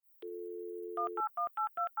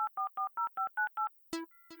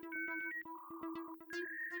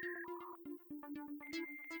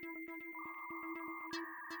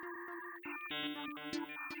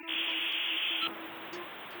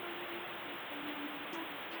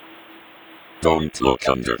Don't look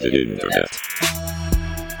under the internet.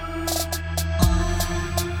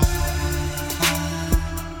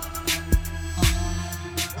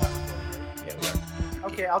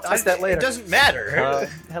 Okay, I'll test that later. It doesn't matter.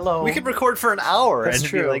 Hello. We could record for an hour That's and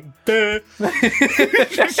true. be like, "Bah."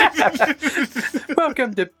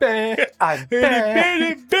 Welcome to Bear. I'm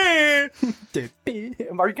Bear.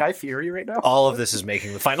 Are you Guy Fieri right now? All of this is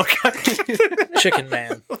making the final cut. Chicken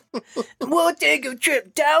Man. We'll take a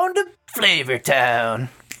trip down to Flavor Town.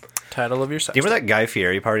 Title of your sex. Do you remember that Guy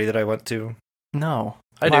Fieri party that I went to? No.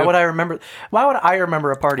 I Why do. would I remember? Why would I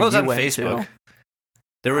remember a party Well, it was you on went Facebook. to?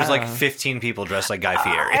 There was like 15 people dressed like Guy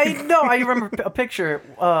Fieri. I remember a picture.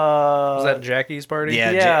 Was that Jackie's party?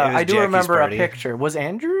 Yeah. Yeah, it was I do Jackie's remember party. a picture. Was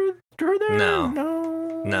Drew there? No.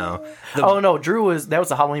 No. The- Oh no, Drew was. That was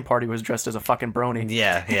the Halloween party. Was dressed as a fucking brony.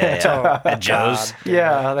 Yeah. At Joe's.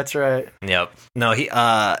 Yeah, that's right. Yep. No, he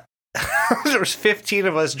there was 15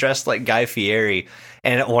 of us dressed like Guy Fieri,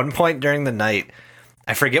 and at one point during the night,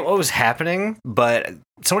 I forget what was happening, but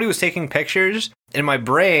somebody was taking pictures, and my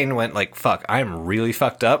brain went like, fuck, I'm really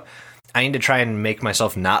fucked up. I need to try and make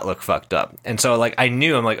myself not look fucked up. And so, like, I'm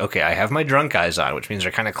like, okay, I have my drunk eyes on, which means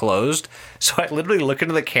they're kind of closed. So I literally look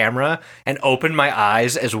into the camera and open my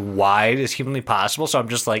eyes as wide as humanly possible. So I'm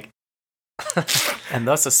just like, And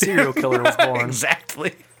thus a serial killer was born.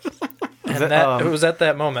 exactly. And it was at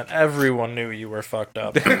that moment everyone knew you were fucked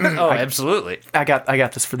up. Oh, absolutely. I got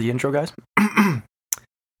this for the intro, guys.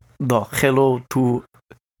 The hello to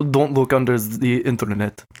don't look under the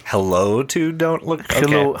internet. Hello to Don't Look.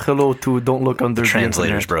 Hello to don't look under The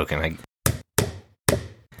translator's the broken.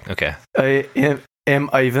 Okay. internet. I am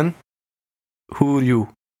Ivan. Who are you?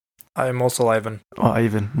 I'm also Ivan. Oh,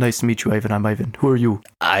 Ivan. Nice to meet you, Ivan. I'm Ivan. Who are you?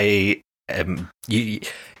 I am.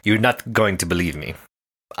 You're not going to believe me.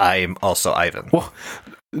 I am also Ivan. Oh,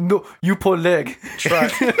 no, you poor leg.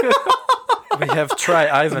 We have Try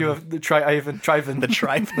Ivan. You have the Ivan. The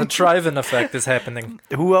tribe. The Trivan effect is happening.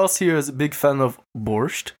 Who else here is a big fan of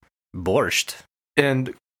borscht Borscht.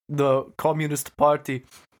 and the Communist Party?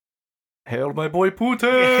 Hail my boy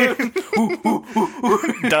Putin!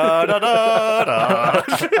 Da da da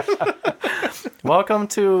da. Welcome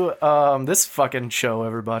to this fucking show,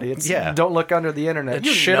 everybody. It's Don't Look Under the Internet. It's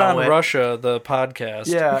You Shit know on it. Russia, the podcast.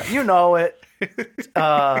 Yeah, you know it.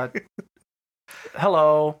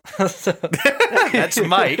 Hello. That's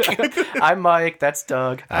Mike. I'm Mike. That's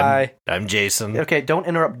Doug. Hi. I'm Jason. Okay, don't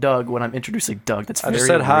interrupt Doug when I'm introducing Doug. That's I very just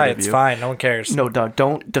said hi. rude of It's you. fine. No one cares. No, Doug,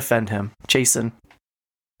 don't defend him. Jason,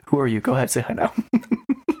 who are you? Go ahead, say hi now.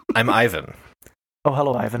 I'm Ivan. Oh,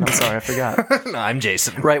 hello, Ivan. I'm sorry, I forgot. No, I'm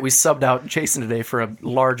Jason. Right, we subbed out Jason today for a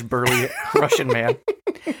large, burly Russian man.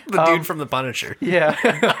 The dude from The Punisher. Yeah.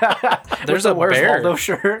 There's With a the Where's bear. Waldo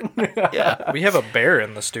shirt. Yeah, We have a bear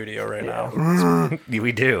in the studio right now.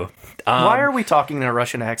 we do. Why are we talking in a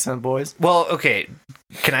Russian accent, boys? Well, okay.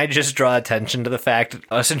 Can I just draw attention to the fact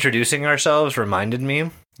us introducing ourselves reminded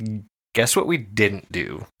me? Guess what we didn't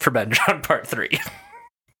do for Benjamin Part 3?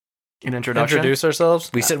 An introduction? Introduce ourselves?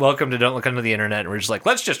 We said welcome to Don't Look Under the Internet, and we're just like,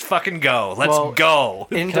 let's just fucking go. Let's Well, go.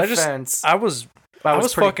 In Can I just- defense, I was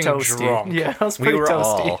was pretty fucking toasty. drunk. Yeah, I was We pretty were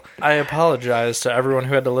toasty. all. I apologize to everyone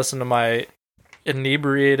who had to listen to my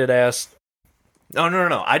inebriated ass.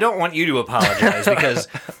 No. I don't want you to apologize because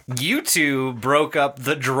you two broke up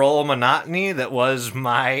the droll monotony that was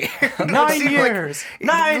my 9 years.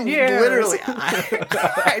 9 years. Literally,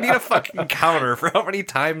 I need a fucking counter for how many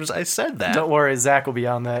times I said that. Don't worry, Zach will be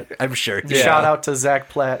on that. I'm sure. Yeah. Shout out to Zach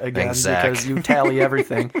Platt again. Thanks, Zach. Because you tally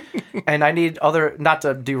everything. And I need not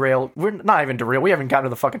to derail. We're not even derail. We haven't gotten to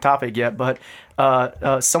the fucking topic yet. But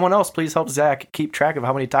someone else, please help Zach keep track of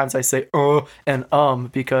how many times I say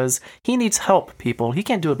and because he needs help. People, he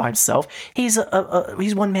can't do it by himself. He's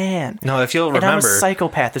one man. No, if you'll And I'm a remember,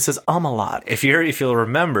 psychopath that says a lot. if you'll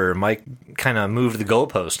remember, Mike kind of moved the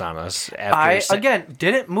goalpost on us. After Again,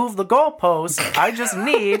 didn't move the goalpost. I just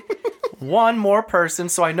need one more person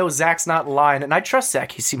so I know Zach's not lying. And I trust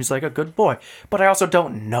Zach. He seems like a good boy. But I also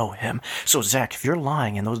don't know him. So, Zach, if you're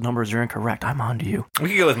lying and those numbers are incorrect, I'm on to you. we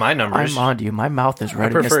could go with my numbers. I'm on to you. My mouth is I right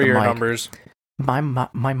against prefer the your mic. numbers.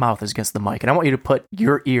 My mouth is against the mic. And I want you to put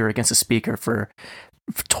your ear against the speaker for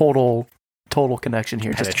total connection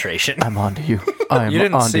here. Just, Penetration. I'm on to you. I'm You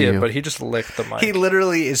didn't on see to it, you. but he just licked the mic. He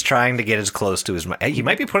literally is trying to get as close to his mouth. He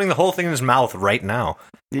might be putting the whole thing in his mouth right now.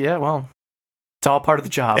 Yeah, well, It's all part of the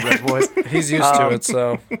job, right, boys? He's used to it,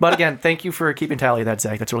 so But again, thank you for keeping tally of that,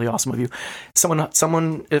 Zach. That's really awesome of you. If someone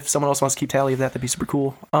else wants to keep tally of that, that'd be super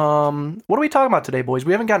cool. What are we talking about today, boys?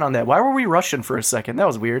 We haven't gotten on that. Why were we rushing for a second? That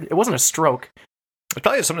was weird. It wasn't a stroke. It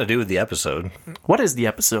probably has something to do with the episode. What is the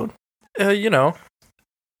episode? we're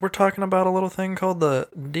talking about a little thing called the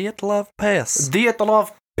Dietlov Pass.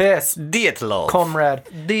 Dietlov Pass, Dietlov. comrade.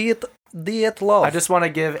 Dietlov. I just want to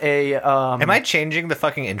give a. Am I changing the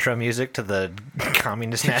fucking intro music to the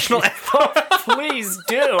Communist National Anthem? Please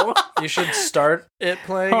do. You should start it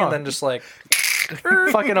playing and then just like.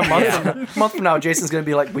 Fucking a month from now, Jason's gonna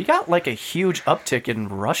be like, "We got like a huge uptick in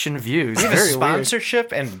Russian views. We have a Very weird."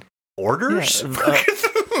 sponsorship and orders?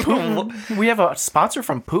 Putin, we have a sponsor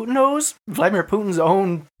from Putinos, Vladimir Putin's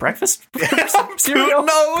own breakfast cereal.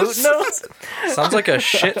 Putinos? Sounds like a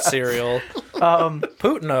shit cereal.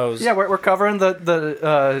 Putinos. Yeah, we're covering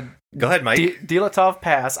the Go ahead, Mike. Dietlov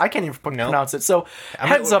Pass. I can't even pronounce it. So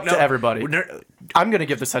heads up to everybody. I'm gonna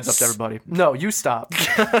give this heads up to everybody. No, you stop.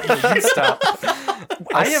 You stop.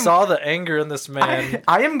 I saw the anger in this man.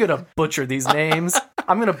 I am gonna butcher these names.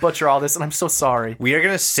 I'm gonna butcher all this, and I'm so sorry. We are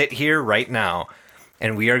going to sit here right now,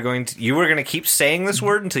 and you are going to keep saying this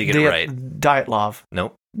word until you get it right. Dietlov.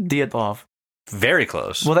 Nope. Dietlov. Very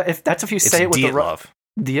close. Well, if you say it with Dietlov.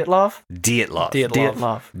 Dietlov. Dietlov.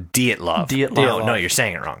 Dietlov. Dietlov. Dietlov. No, you're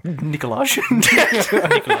saying it wrong. Nikolaj.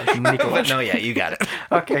 But no, yeah, you got it.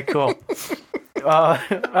 Okay, cool. All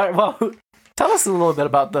right, well, tell us a little bit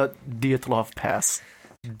about the Dietlov Pass.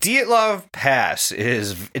 Dietlov Pass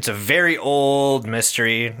it's a very old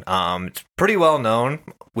mystery. It's pretty well known,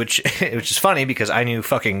 which is funny because I knew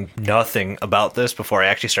fucking nothing about this before I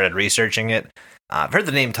actually started researching it. I've heard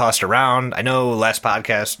the name tossed around. I know Last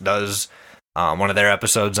Podcast does one of their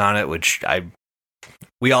episodes on it, which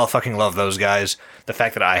we all fucking love those guys. The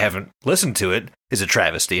fact that I haven't listened to it is a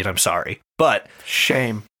travesty, and I'm sorry. But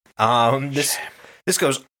Shame. this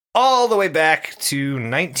goes all the way back to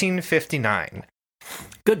 1959.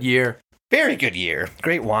 Good year. Very good year.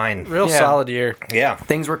 Great wine. Real Yeah. solid year. Yeah.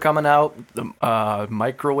 Things were coming out. The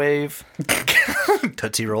microwave.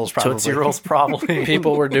 Tootsie Rolls probably. Tootsie Rolls probably.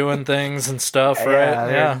 People were doing things and stuff, Yeah, right?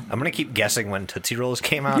 they're- Yeah. I'm going to keep guessing when Tootsie Rolls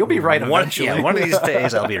came out. You'll be right eventually. Yeah, one of these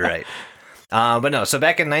days I'll be right. But no, so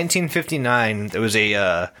back in 1959, there was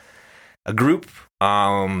a group,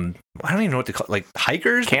 I don't even know what they call it, like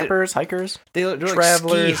hikers? Campers, hikers. They were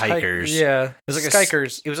Travelers, like ski hikers. yeah. It was like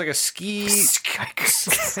Skikers. It was like a ski...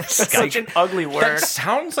 Such an ugly word. That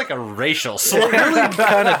sounds like a racial slur. Really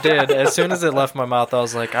kind of did. As soon as it left my mouth, I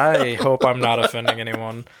was like, I hope I'm not offending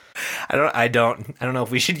anyone. I don't know if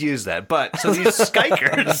we should use that, but so these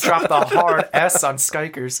skikers Drop the hard S on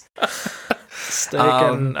skikers. Steak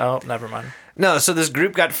and... Oh, never mind. No, so this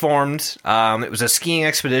group got formed. It was a skiing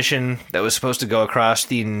expedition that was supposed to go across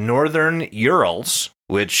the northern Urals,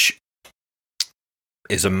 which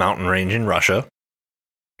is a mountain range in Russia.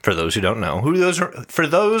 For those who don't know, for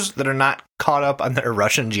those that are not caught up on their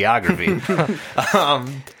Russian geography,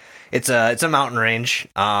 it's a mountain range.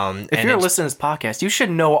 If you're listening to this podcast, you should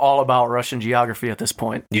know all about Russian geography at this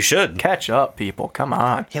point. you should. Catch up, people. Come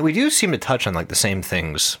on. Yeah, we do seem to touch on like the same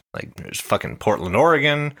things. Like there's fucking Portland,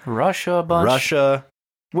 Oregon, Russia, a bunch. Russia.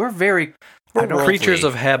 We're very... We're Creatures worldly.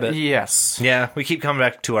 of habit. Yes. Yeah, we keep coming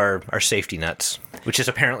back to our safety nets, which is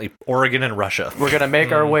apparently Oregon and Russia. We're going to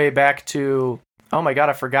make our way back to... Oh my god,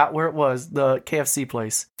 I forgot where it was. The KFC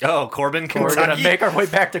place. Oh, Corbin, Kentucky. We're going to make our way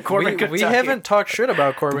back to Corbin, We Kentucky. haven't talked shit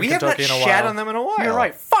about Corbin, We have not Kentucky in a shat while. on them in a while. You're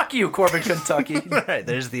right. Fuck you, Corbin, Kentucky. Right,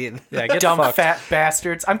 there's the... Yeah, get Dumb fucked. fat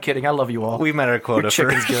bastards. I'm kidding. I love you all. We met our quota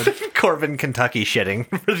Your for chicken's Corbin, Kentucky shitting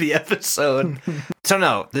for the episode. So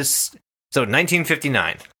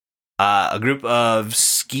 1959, a group of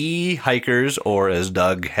ski hikers, or as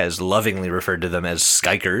Doug has lovingly referred to them as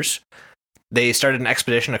skikers, they started an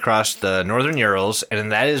expedition across the northern Urals,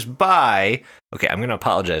 and that is by... Okay, I'm going to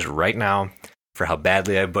apologize right now for how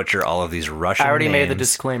badly I butcher all of these Russian I already names. made the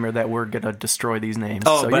disclaimer that we're going to destroy these names.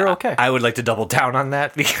 Oh, so but you're okay. I would like to double down on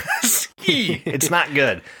that because it's not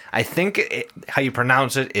good. I think how you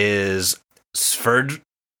pronounce it is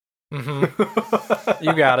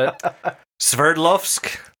You got it.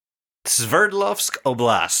 Sverdlovsk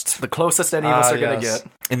Oblast the closest any of us are going to yes.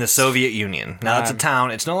 get. in the Soviet Union. Now it's a town.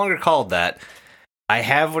 It's no longer called that. I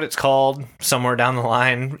have what it's called somewhere down the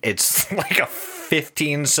line. It's like a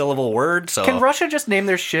 15-syllable word. So Can Russia just name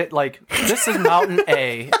their shit like this is Mountain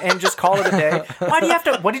A and just call it a day? Why do you have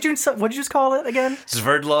to? What did you just call it again?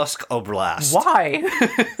 Sverdlovsk Oblast. Why?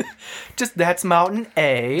 Just that's Mountain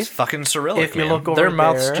A. It's fucking Cyrillic. If you man. look over Their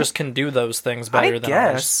mouths there, just can do those things I better than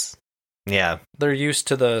ours. guess. yeah. They're used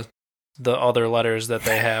to the the other letters that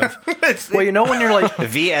they have. Well, you know when you're like,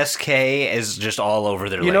 VSK is just all over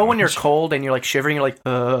their you know when you're language. cold and you're like shivering, you're like,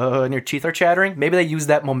 and your teeth are chattering. Maybe they use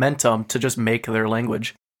that momentum to just make their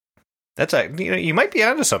language. That's you might be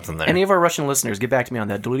onto something there. Any of our Russian listeners, get back to me on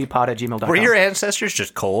that. DeludedPod@gmail.com. Were your ancestors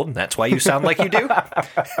just cold? And that's why you sound like you do?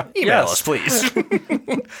 Email us, please.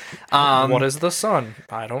 What is the sun?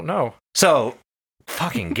 I don't know. So,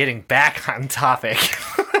 fucking getting back on topic.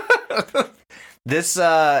 This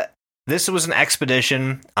was an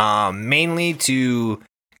expedition mainly to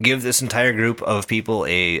give this entire group of people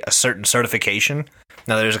a certain certification.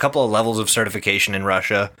 Now, there's a couple of levels of certification in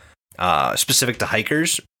Russia specific to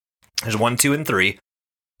hikers. There's 1, 2, and 3.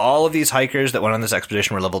 All of these hikers that went on this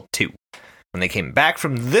expedition were level 2. When they came back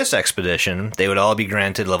from this expedition, they would all be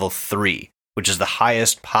granted level 3, which is the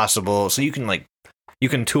highest possible. So you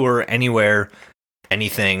can tour anywhere,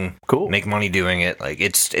 anything, Cool. make money doing it. Like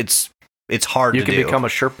it's hard You to can do. become a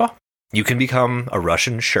Sherpa. You can become a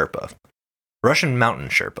Russian Sherpa. Russian mountain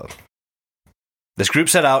Sherpa. This group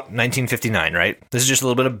set out in 1959, right? This is just a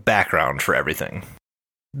little bit of background for everything.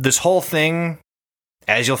 This whole thing,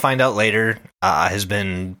 as you'll find out later, has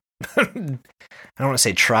been, I don't want to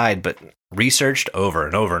say tried, but researched over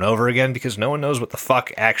and over and over again because no one knows what the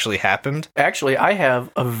fuck actually happened. Actually, I have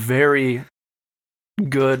a very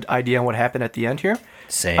good idea on what happened at the end here.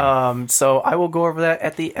 Same. So I will go over that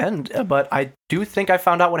at the end, but I do think I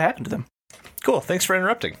found out what happened to them. Cool. Thanks for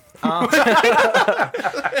interrupting.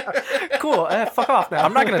 Cool. Fuck off now.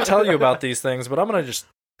 I'm not going to tell you about these things, but I'm going to just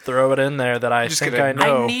throw it in there that I think I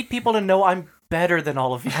know. I need people to know I'm better than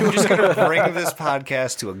all of you. I'm just going to bring this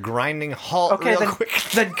podcast to a grinding halt Okay, real then, quick.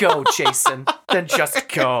 then go, Jason. Then just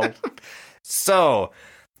go. So,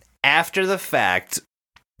 after the fact,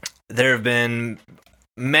 there have been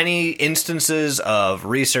many instances of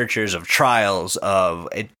researchers, of trials, of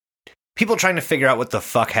people trying to figure out what the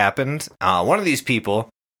fuck happened. One of these people,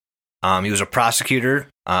 he was a prosecutor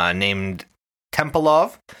named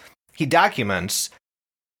Tempelov. He documents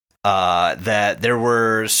that there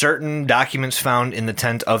were certain documents found in the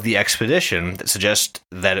tent of the expedition that suggest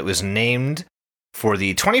that it was named for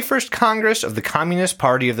the 21st Congress of the Communist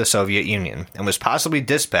Party of the Soviet Union and was possibly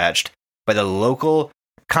dispatched by the local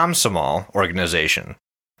Komsomol organization.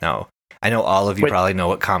 Now, I know all of you Wait. probably know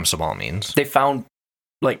what Komsomol means. They found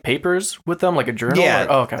like papers with them, like a journal? Yeah,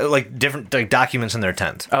 Or- oh, okay. like different like documents in their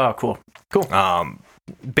tent. Oh, cool. Cool.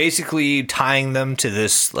 Basically tying them to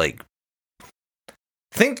this, like,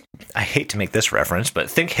 I hate to make this reference, but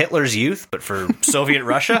think Hitler's Youth, but for Soviet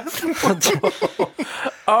Russia.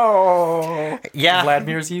 Oh. Yeah.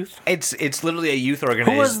 Vladimir's youth? It's literally a youth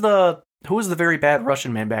organization. Who was the very bad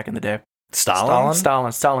Russian man back in the day? Stalin?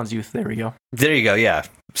 Stalin's youth. There we go. There you go, yeah.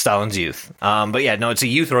 Stalin's Youth. But yeah, no, it's a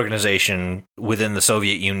youth organization within the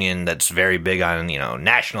Soviet Union that's very big on,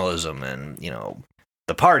 nationalism and,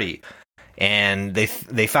 the party. And they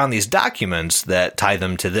found these documents that tie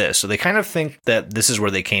them to this. So they kind of think that this is where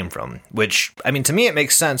they came from, which, I mean, to me it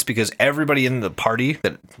makes sense because everybody in the party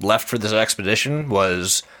that left for this expedition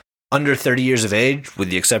was under 30 years of age, with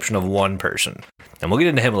the exception of one person. And we'll get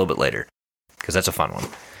into him a little bit later because that's a fun one.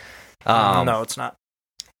 No, it's not.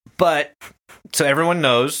 But, so everyone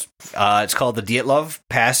knows, it's called the Dyatlov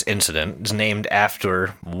Pass Incident. It's named after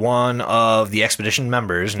one of the expedition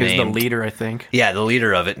members. He was the leader, I think. Yeah, the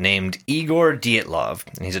leader of it, named Igor Dyatlov.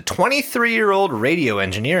 And he's a 23-year-old radio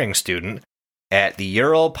engineering student at the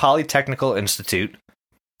Ural Polytechnical Institute.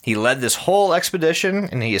 He led this whole expedition,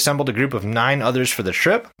 and he assembled a group of 9 others for the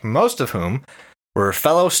trip, most of whom were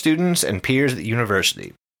fellow students and peers at the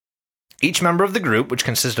university. Each member of the group, which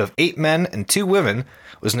consisted of 8 men and 2 women,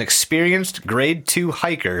 was an experienced Grade 2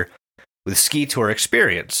 hiker with ski tour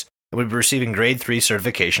experience and would be receiving Grade 3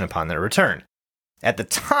 certification upon their return. At the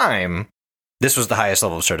time, this was the highest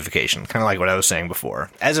level of certification, kind of like what I was saying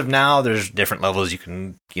before. As of now, there's different levels you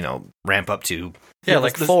can, ramp up to. Yeah,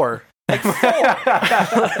 like 4. But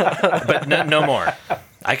no more.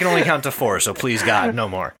 I can only count to 4, so please, God, no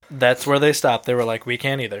more. That's where they stopped. They were like, we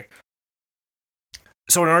can't either.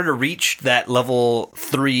 So in order to reach that level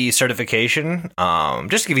 3 certification,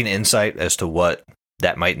 just to give you an insight as to what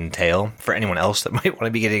that might entail for anyone else that might want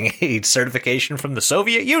to be getting a certification from the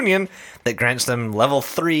Soviet Union that grants them level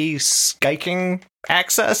 3 skiking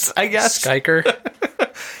access, I guess. Skiker.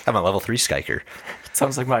 I'm a level 3 skiker.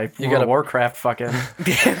 Sounds like my You World gotta- of Warcraft fucking.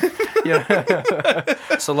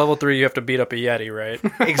 Yeah. So level 3, you have to beat up a Yeti, right?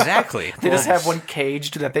 Exactly. They just have one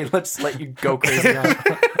caged that they just let you go crazy on.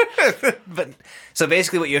 But so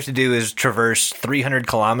basically what you have to do is traverse 300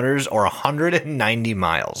 kilometers or 190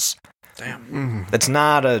 miles. Damn. That's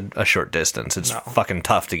not a short distance. It's No. fucking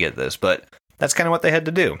tough to get this, but that's kind of what they had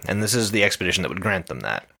to do. And this is the expedition that would grant them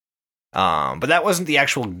that. But that wasn't the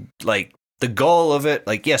actual, like, the goal of it.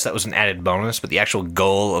 Like, yes, that was an added bonus, but the actual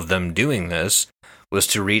goal of them doing this was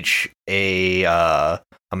to reach a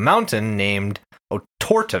mountain named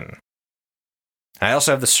Otorten. I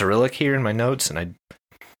also have the Cyrillic here in my notes, and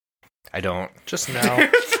I don't. Just now.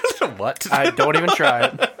 What? I don't even try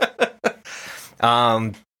it.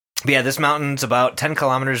 But yeah, this mountain's about 10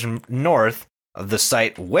 kilometers north of the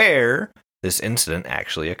site where this incident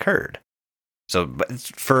actually occurred. So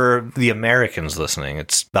for the Americans listening,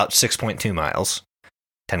 it's about 6.2 miles,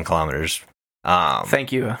 10 kilometers.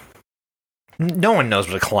 Thank you. No one knows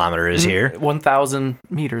what a kilometer is here. 1,000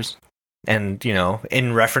 meters. And, you know,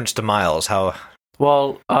 in reference to miles, how...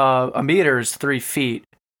 Well, a meter is 3 feet.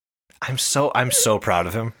 I'm so proud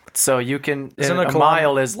of him. So you can... Isn't a a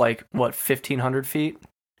mile is like, what, 1,500 feet?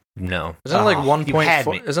 No. Isn't it like You had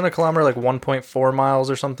 1.4? me. Isn't a kilometer like 1.4 miles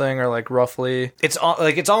or something, or like roughly? It's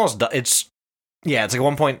almost... It's like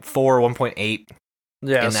 1.4, 1.8.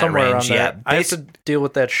 Yeah, in that somewhere range, around there. yeah. I have to deal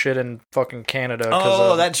with that shit in fucking Canada.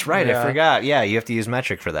 Oh, that's right. yeah. I forgot. Yeah, you have to use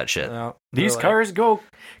metric for that shit. Yeah, These really. cars go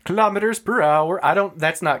kilometers per hour.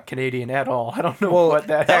 That's not Canadian at all. I don't know Well, what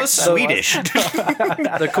that That was accent Swedish.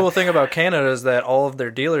 The cool thing about Canada is that all of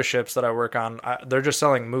their dealerships that I work on, they're just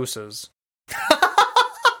selling mooses. Do you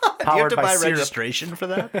have Powered to by buy syrup. registration for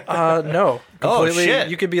that? No, Oh, completely. shit.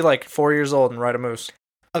 You could be like 4 years old and ride a moose.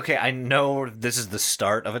 Okay, I know this is the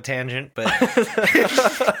start of a tangent, but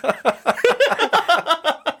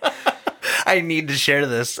I need to share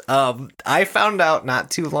this. I found out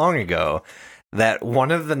not too long ago that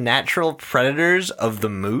one of the natural predators of the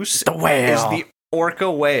moose The whale. is the orca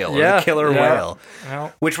whale, or Yeah, the killer yeah. whale.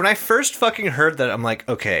 Well, Which, when I first fucking heard that, I'm like,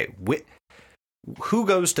 okay, who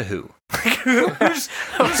goes to who? who's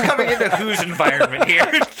coming into whose environment here?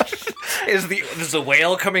 Is the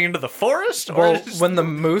whale coming into the forest? Or well, is- when the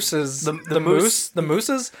mooses, the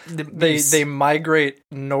mooses, they migrate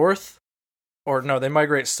north, or no, they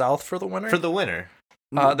migrate south for the winter. for the winter.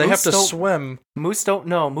 they have Moose to don't- swim. Moose don't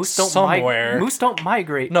know. Moose don't Somewhere. Moose don't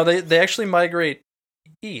migrate. No, they actually migrate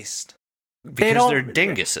east. Because they're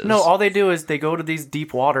dinguses. No, all they do is they go to these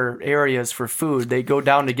deep water areas for food. They go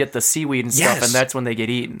down to get the seaweed and stuff, Yes. and that's when they get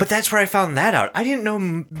eaten. But that's where I found that out. I didn't know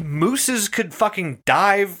mooses could fucking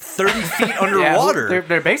dive 30 feet Yeah, underwater.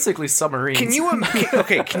 they're basically submarines. Can you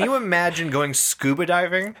can you imagine going scuba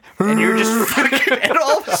diving and you're just fucking, and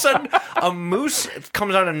all of a sudden a moose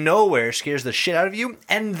comes out of nowhere, scares the shit out of you,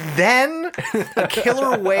 and then a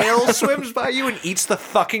killer whale swims by you and eats the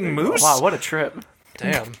fucking moose? Wow, what a trip!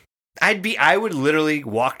 Damn. I would literally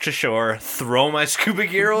walk to shore, throw my scuba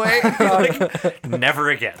gear away, and be like, never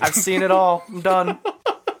again. I've seen it all. I'm done.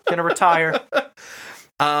 Gonna retire.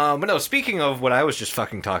 But no, speaking of what I was just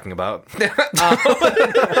fucking talking about.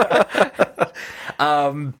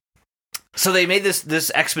 So they made this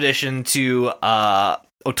expedition to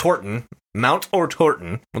Otorten, Mount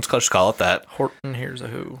Otorten. Let's just call it that. Horton, here's a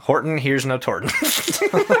who. Horton, here's no Torton.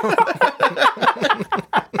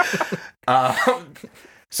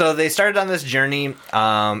 So they started on this journey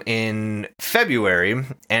in February,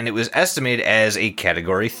 and it was estimated as a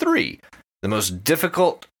Category 3, the most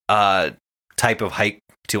difficult type of hike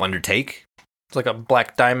to undertake. It's like a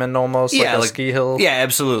black diamond almost, Yeah, like a like- ski hill. Yeah,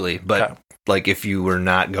 absolutely. But Okay. like if you were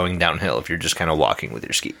not going downhill, if you're just kind of walking with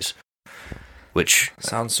your skis. Which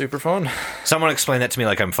Sounds super fun. someone explained that to me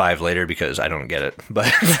like I'm 5 later because I don't get it. But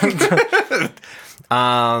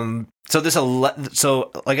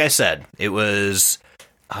so like I said, it was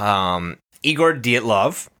Igor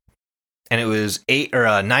Dyatlov, and it was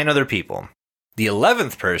 9 other people. The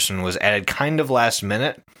 11th person was added kind of last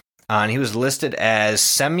minute, and he was listed as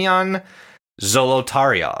Semyon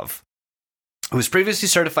Zolotaryov, who was previously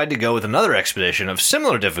certified to go with another expedition of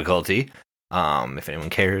similar difficulty. If anyone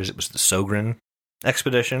cares, it was the Sogrin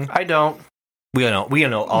expedition. I don't. We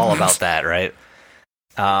know all about that, right?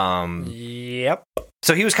 Yep.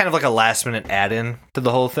 So he was kind of like a last minute add-in to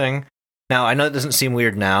the whole thing. Now, I know it doesn't seem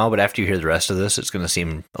weird now, but after you hear the rest of this, it's going to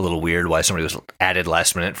seem a little weird why somebody was added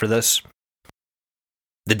last minute for this.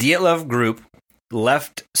 The Dyatlov group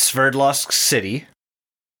left Sverdlovsk City.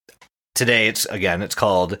 Today, it's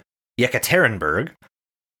called Yekaterinburg.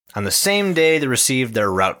 On the same day, they received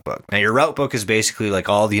their route book. Now, your route book is basically like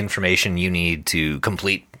all the information you need to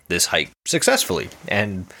complete this hike successfully.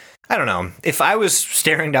 And I don't know, if I was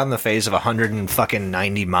staring down the face of a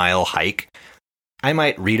 190-mile hike, I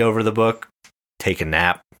might read over the book, take a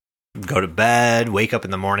nap, go to bed, wake up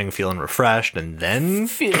in the morning feeling refreshed, and then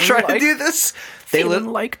Feeling try to like- do this. Feeling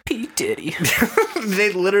like P. Diddy.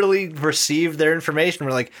 They literally received their information.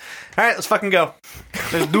 We're like, all right, let's fucking go.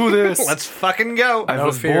 Let's do this. Let's fucking go. I No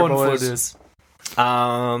was fear, born boys. for this.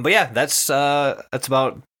 But yeah, that's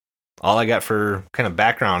about all I got for kind of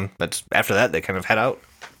background. That's after that they kind of head out.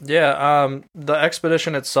 Yeah, the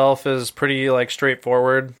expedition itself is pretty like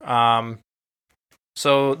straightforward.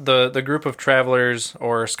 So the group of travelers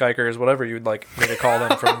or skikers, whatever you'd like me to call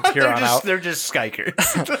them from here on out, They're just skikers.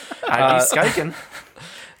 I'd be skiking.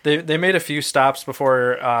 they made a few stops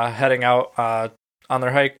before heading out on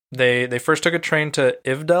their hike. They first took a train to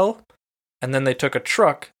Ivdel, and then they took a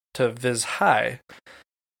truck to Vizhai.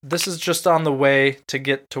 This is just on the way to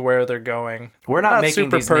get to where they're going. We're not making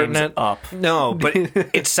super these pertinent. names up. No, but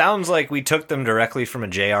it sounds like we took them directly from a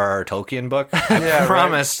J.R.R. Tolkien book. I Yeah,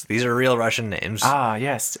 promise these are real Russian names. Ah,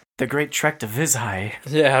 yes. The Great Trek to Vizhai.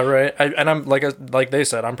 Yeah, right. I'm like they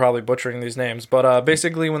said, I'm probably butchering these names, but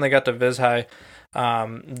basically when they got to Vizhai,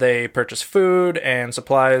 they purchased food and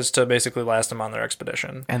supplies to basically last them on their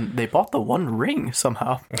expedition. And they bought the One Ring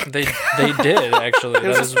somehow. They did actually.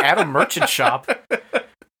 It was at a merchant shop.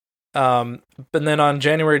 But then on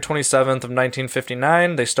January 27th of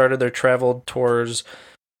 1959, they started their travel towards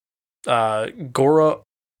Gora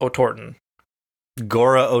O'Torton.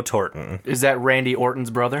 Gora O'Torton. Is that Randy Orton's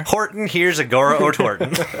brother? Horton, here's a Gora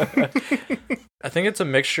O'Torton. I think it's a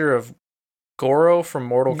mixture of Goro from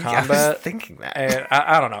Mortal I was Kombat. thinking that. And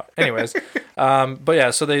I don't know. Anyways, but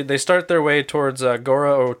yeah, so they start their way towards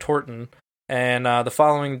Gora O'Torton, and the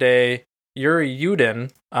following day, Yuri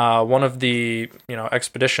Yudin, one of the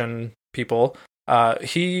expedition people,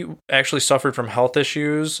 he actually suffered from health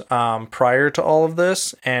issues prior to all of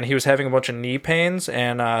this, and he was having a bunch of knee pains.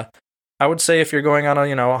 And I would say if you're going on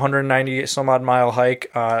a 190 some odd mile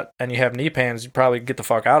hike and you have knee pains, you probably get the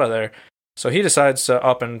fuck out of there. So he decides to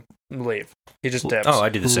up and leave. He just dips. Oh, I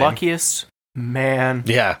do the same. Luckiest man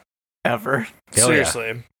Yeah. ever. Hell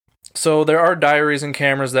Seriously. So there are diaries and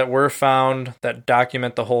cameras that were found that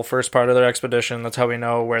document the whole first part of their expedition. That's how we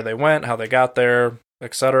know where they went, how they got there,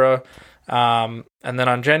 etc. And then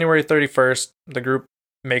on January 31st, the group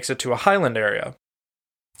makes it to a highland area.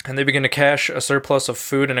 And they begin to cache a surplus of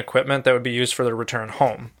food and equipment that would be used for their return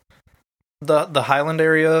home. The highland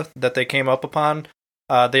area that they came up upon,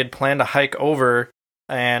 they had planned to hike over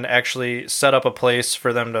and actually set up a place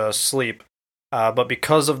for them to sleep. But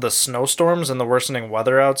because of the snowstorms and the worsening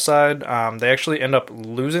weather outside, they actually end up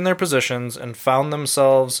losing their positions and found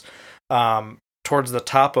themselves towards the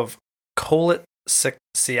top of Kholit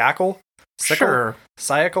Syakhl. Sure.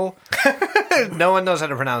 Syakhl? No one knows how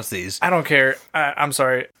to pronounce these. I don't care. I'm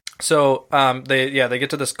sorry. So they get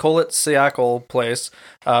to this Kholit Syakhl place,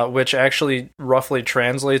 which actually roughly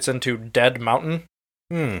translates into Dead Mountain.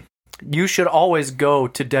 You should always go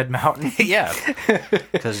to Dead Mountain. Yeah.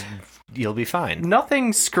 Because you'll be fine.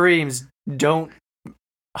 Nothing screams, don't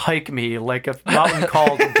hike me like a mountain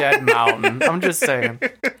called Dead Mountain. I'm just saying.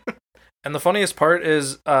 And the funniest part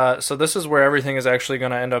is, so this is where everything is actually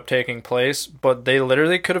going to end up taking place, but they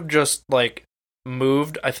literally could have just, like,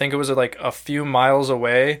 moved, I think it was, like, a few miles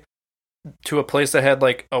away to a place that had,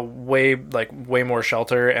 like, way more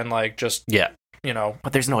shelter and, like, just,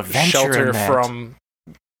 But there's no adventure shelter in that. from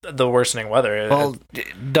the worsening weather. Well,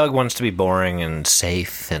 Doug wants to be boring and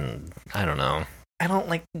safe, and I don't know. I don't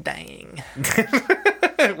like dying.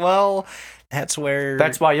 Well, that's where...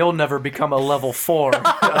 That's why you'll never become a level 4.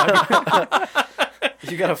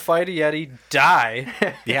 You gotta fight a Yeti, die,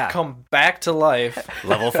 Yeah. come back to life,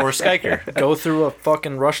 Level 4 Skiker. go through a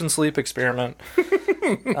fucking Russian sleep experiment.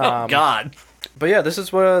 God. But yeah, this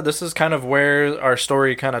is kind of where our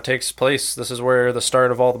story kind of takes place. This is where the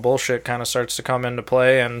start of all the bullshit kind of starts to come into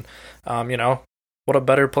play, and what a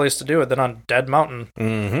better place to do it than on Dead Mountain.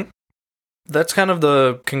 Mm-hmm. That's kind of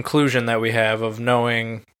the conclusion that we have of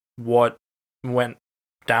knowing what went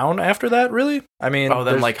down after that, really. I mean, Then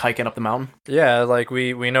there's- like hiking up the mountain. yeah, like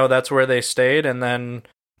we know that's where they stayed, and then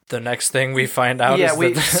the next thing we find out is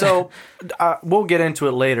that So we'll get into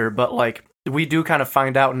it later, but like we do kind of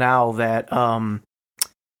find out now that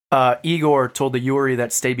Igor told the Yuri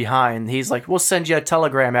that stay behind. He's like, we'll send you a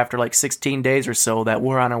telegram after like 16 days or so that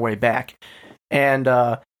we're on our way back. And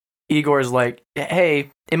Igor's like, hey,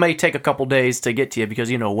 it may take a couple days to get to you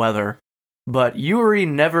because, weather. But Yuri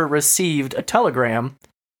never received a telegram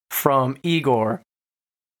from Igor.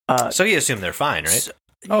 So you assume they're fine, right?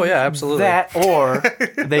 Oh yeah, absolutely. That or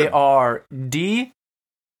they are D-E-D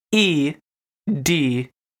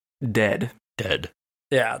dead. Dead.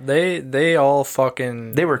 Yeah, they all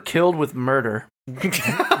fucking They were killed with murder.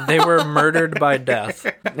 they were murdered by death.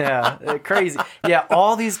 Yeah, crazy. Yeah,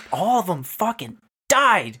 all of them fucking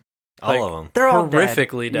died. All of them. They're all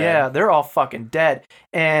Horrifically dead. Yeah, they're all fucking dead.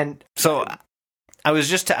 And So I was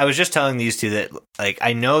just telling these two that, like,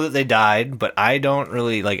 I know that they died, but I don't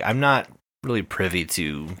really, like, I'm not really privy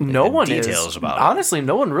to No one details is. about it. Honestly,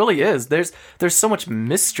 no one really is. There's so much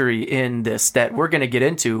mystery in this that we're going to get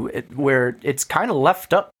into where it's kind of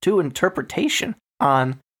left up to interpretation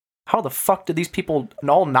on how the fuck did these people,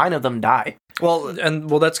 all 9 of them, die? Well,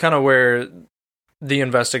 that's kind of where the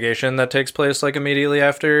investigation that takes place like immediately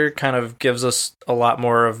after kind of gives us a lot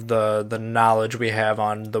more of the knowledge we have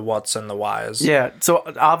on the what's and the whys. Yeah, so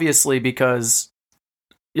obviously because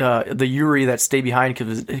the Yuri that stayed behind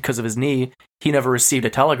because of his knee, he never received a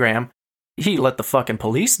telegram. He let the fucking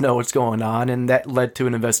police know what's going on, and that led to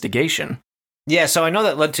an investigation. Yeah, so I know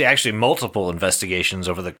that led to actually multiple investigations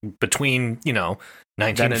between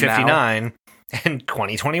 1959 and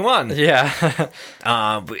 2021. Yeah.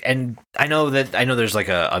 And I know there's like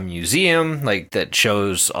a museum like that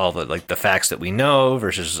shows all the like the facts that we know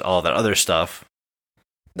versus all that other stuff.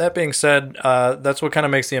 That being said, that's what kind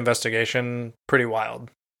of makes the investigation pretty wild.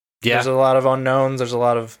 Yeah. There's a lot of unknowns. There's a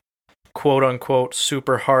lot of quote unquote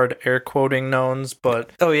super hard air quoting knowns,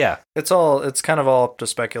 but Oh yeah. it's kind of all up to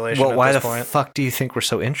speculation Well, at why this the point. fuck do you think we're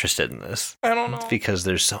so interested in this? I don't know. It's because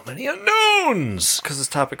there's so many unknowns. Because this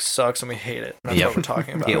topic sucks and we hate it. That's Yep. what we're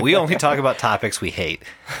talking about. Yeah, we only talk about topics we hate.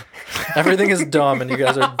 Everything is dumb and you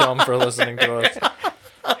guys are dumb for listening to us.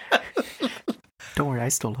 Don't worry, I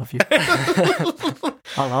still love you.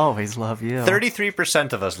 I'll always love you.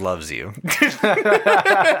 33% of us loves you.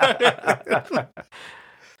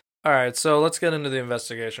 All right, so let's get into the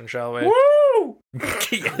investigation, shall we? Woo!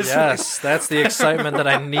 Yes, that's the excitement that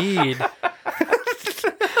I need.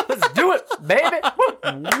 Let's do it, baby.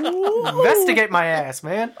 Woo! Investigate my ass,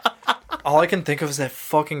 man. All I can think of is that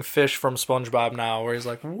fucking fish from SpongeBob now, where he's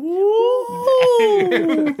like, woo.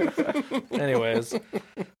 Anyways,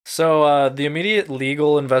 so the immediate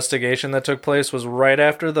legal investigation that took place was right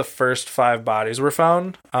after the first 5 bodies were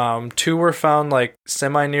found. 2 were found like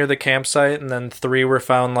semi near the campsite, and then 3 were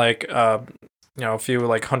found like a few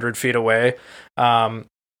like 100 feet away.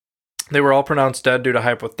 They were all pronounced dead due to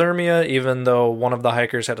hypothermia, even though one of the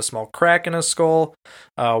hikers had a small crack in his skull.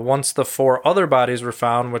 Once the 4 other bodies were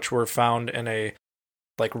found, which were found in a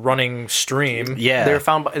like running stream. Yeah. They were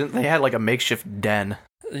found. They had like a makeshift den,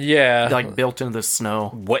 Yeah. like built into the snow.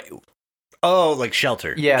 What? Oh, like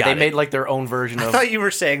shelter. Yeah, Got they it. made like their own version I of. thought you were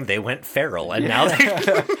saying they went feral, and now they...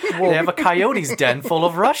 They have a coyote's den full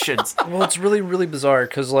of Russians. Well, it's really, really bizarre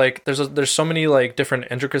because like there's so many like different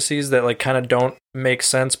intricacies that like kind of don't make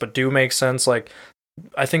sense but do make sense. Like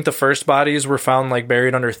I think the first bodies were found like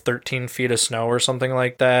buried under 13 feet of snow or something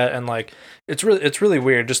like that, and like it's really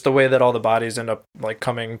weird just the way that all the bodies end up like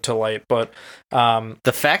coming to light. But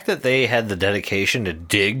The fact that they had the dedication to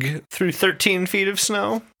dig through 13 feet of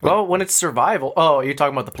snow Well, when it's survival. Oh, you're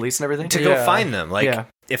talking about the police and everything? to go Yeah. find them. Like, Yeah.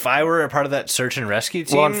 if I were a part of that search and rescue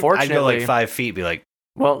team, Well, I'd go unfortunately- like 5 feet, be like,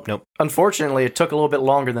 Well, Nope. Unfortunately, it took a little bit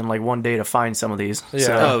longer than like one day to find some of these. Yeah.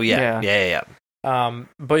 So, oh, yeah.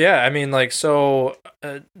 but yeah, I mean, like, so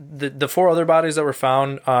the 4 other bodies that were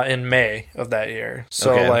found in May of that year.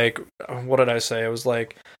 So, Okay. like, what did I say? It was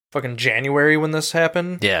like fucking January when this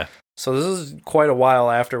happened. Yeah. So this is quite a while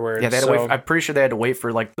afterwards. Yeah, they had to so, wait. I'm pretty sure they had to wait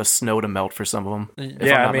for like the snow to melt for some of them. If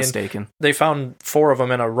Yeah, I'm I not mean, mistaken. they found 4 of them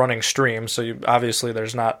in a running stream. So obviously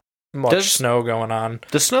there's not much Does- snow going on.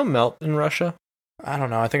 Does snow melt in Russia? I don't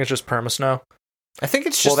know. I think it's just permasnow. I think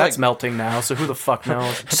it's Well, just that's like melting now, so who the fuck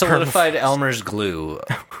knows? solidified Elmer's glue.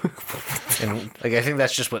 And like I think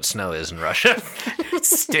that's just what snow is in Russia.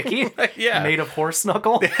 It's sticky. Yeah. Made of horse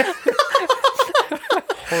knuckle.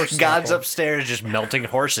 Horse God's knuckle. upstairs just melting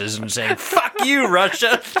horses and saying, "Fuck you,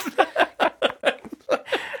 Russia."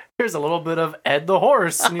 Here's a little bit of Ed the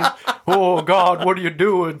horse. And he's, oh God, what are you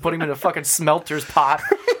doing? Put him in a fucking smelter's pot,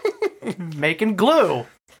 making glue.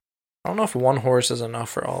 I don't know if one horse is enough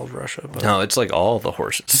for all of Russia, but No, it's like all the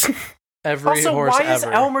horses. every Also, horse why is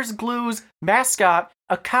ever. Elmer's Glue's mascot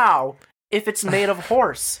a cow if it's made of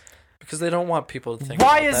horse? Because they don't want people to think.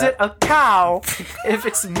 Why about is that. it a cow if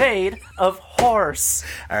it's made of horse?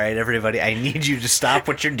 All right, everybody, I need you to stop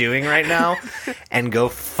what you're doing right now and go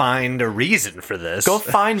find a reason for this. Go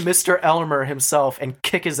find Mr. Elmer himself and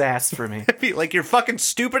kick his ass for me. Like your fucking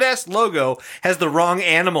stupid ass logo has the wrong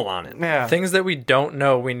animal on it. Yeah. Things that we don't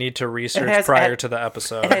know? We need to research has prior at- to the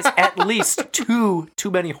episode. It has at least too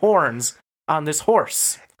many horns on this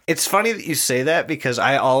horse. It's funny that you say that because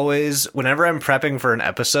I always, whenever I'm prepping for an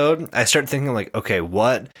episode, I start thinking like, okay,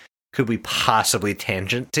 what could we possibly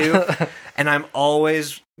tangent to? And I'm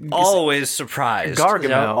always surprised.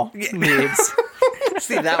 Gargamel needs.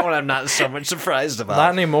 See, that one I'm not so much surprised about.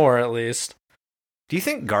 Not anymore, at least. Do you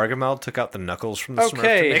think Gargamel took out the knuckles from the Smurf to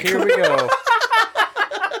Okay, make here we go.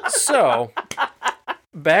 So,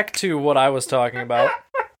 back to what I was talking about.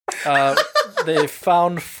 They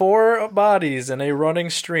found 4 bodies in a running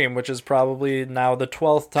stream, which is probably now the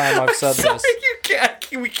 12th time I've said this.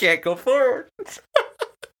 We can't go forward.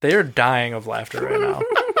 They are dying of laughter right now.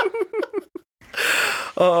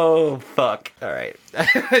 Oh, fuck. All right.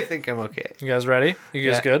 I think I'm okay. You guys ready? You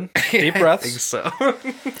guys Yeah. good? Deep I breaths. think so.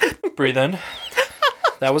 Breathe in.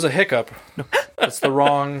 That was a hiccup. That's the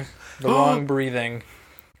wrong breathing.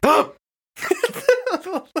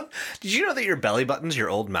 Did you know that your belly button's your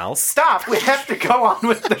old mouth? Stop! We have to go on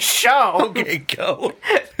with the show. Okay, go.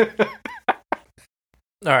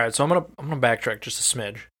 All right, so I'm gonna backtrack just a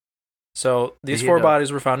smidge. So these Hit 4 up.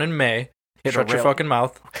 bodies were found in May. Hit Shut a your rail. fucking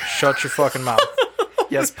mouth. Shut your fucking mouth.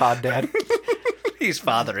 Yes, Pod Dad. He's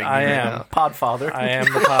fathering I you right am. now. Podfather. I am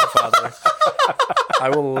the podfather. I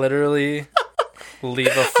will literally leave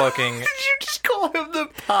a fucking. Did you just call him the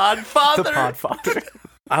podfather? the Podfather.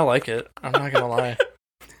 I like it. I'm not gonna lie.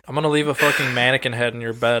 I'm gonna leave a fucking mannequin head in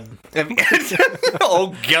your bed.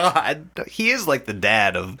 Oh, God. He is like the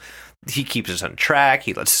dad of... He keeps us on track.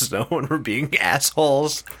 He lets us know when we're being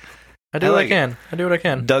assholes. I do I what like I can. I do what I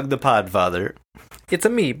can. Doug the podfather. It's a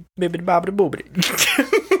me. Bibbidi bobbidi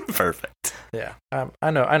boobidi. Perfect. Yeah, I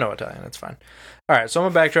know Italian. It's fine. All right, so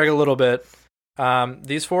I'm gonna backtrack a little bit.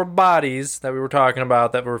 These 4 bodies that we were talking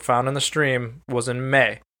about that were found in the stream was in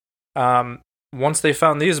May. Once they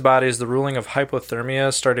found these bodies, the ruling of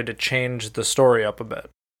hypothermia started to change the story up a bit.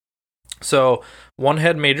 So one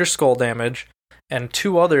had major skull damage, and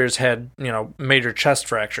 2 others had, major chest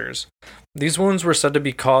fractures. These wounds were said to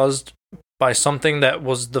be caused by something that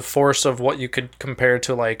was the force of what you could compare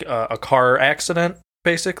to like a car accident,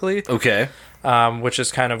 basically. Okay. Which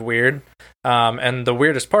is kind of weird. And the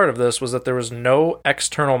weirdest part of this was that there was no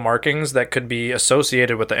external markings that could be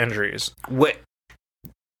associated with the injuries. Wait.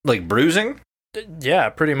 Like bruising? Yeah,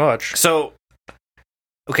 pretty much. So,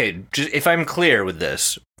 okay, just if I'm clear with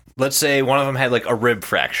this, let's say one of them had like a rib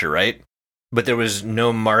fracture, right? But there was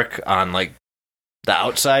no mark on like the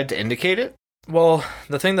outside to indicate it? Well,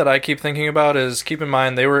 the thing that I keep thinking about is keep in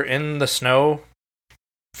mind they were in the snow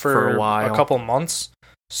for a while. a couple months.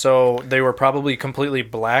 So they were probably completely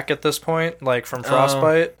black at this point, like from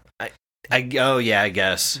frostbite. I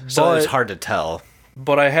guess. So But- it's hard to tell.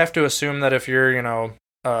 But I have to assume that if you're,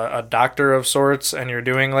 a doctor of sorts and you're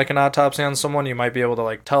doing like an autopsy on someone, you might be able to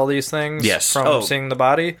like tell these things Yes. from Oh. seeing the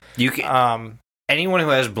body. You can anyone who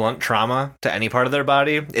has blunt trauma to any part of their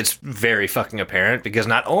body, it's very fucking apparent because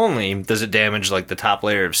not only does it damage like the top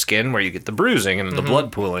layer of skin where you get the bruising and the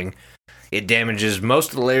blood pooling, it damages most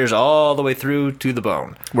of the layers all the way through to the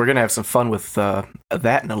bone. We're gonna have some fun with that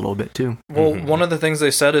in a little bit too. Well, one of the things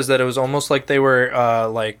they said is that it was almost like they were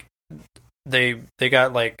like they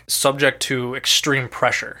got like subject to extreme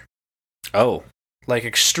pressure, Oh. like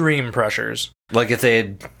extreme pressures. Like if they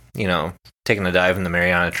had, taken a dive in the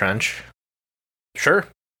Mariana Trench. Sure,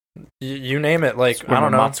 you name it. Like Where I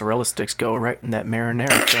don't the know. mozzarella sticks go right in that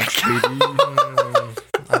marinara trench, baby.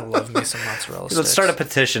 I love me some mozzarella sticks. Let's start a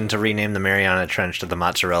petition to rename the Mariana Trench to the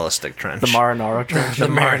Mozzarella Stick Trench. The marinara trench. The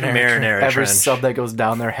marinara Every trench. sub that goes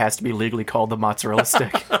down there has to be legally called the mozzarella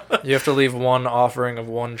stick. You have to leave one offering of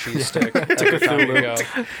one cheese stick. To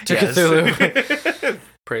Cthulhu. To Yes. Cthulhu.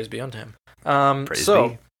 Praise be unto him. Praise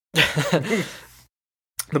So,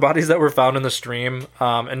 the bodies that were found in the stream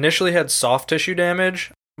initially had soft tissue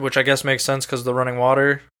damage, which I guess makes sense because of the running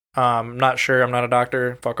water. Not sure. I'm not a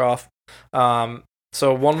doctor. Fuck off.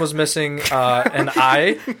 So one was missing an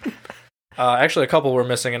eye. Actually, a couple were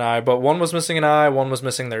missing an eye, but one was missing an eye. One was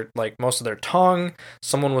missing their most of their tongue.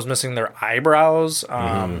 Someone was missing their eyebrows,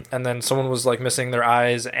 and then someone was like missing their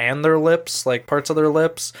eyes and their lips, like parts of their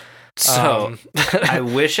lips. So, I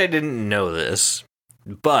wish I didn't know this,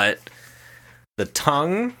 but the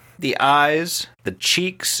tongue, the eyes, the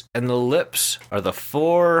cheeks, and the lips are the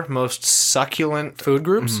 4 most succulent food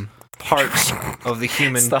groups. parts of the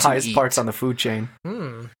human It's the to highest eat. parts on the food chain.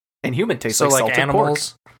 Hmm. And human tastes So like like salted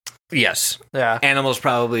animals. Yes. Yeah. Animals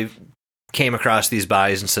probably came across these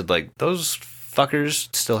bodies and said, like, those fuckers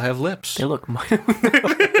still have lips. pork. They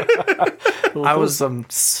look. I was- some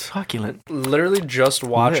succulent. Literally just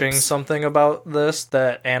watching Lips. something about this,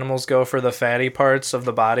 that animals go for the fatty parts of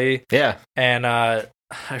the body, Yeah. and I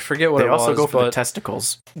forget what They it also was, go for the but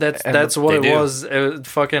testicles. that's and what they it do. was. It was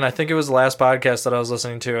fucking, I think it was the last podcast that I was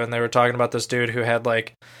listening to, and they were talking about this dude who had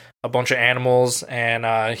like a bunch of animals,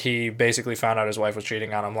 and he basically found out his wife was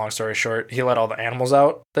cheating on him. Long story short, he let all the animals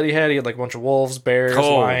out that he had. He had like a bunch of wolves, bears,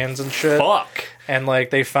 Oh, lions, and shit. Fuck. And like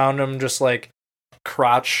they found him just like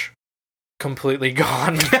crotch completely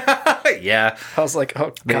gone. Yeah. I was like,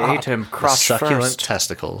 oh They god. ate him The crotch succulent first.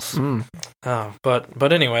 testicles. Mm. Oh,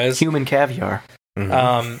 but anyways, Human caviar. Mhm.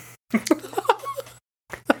 um,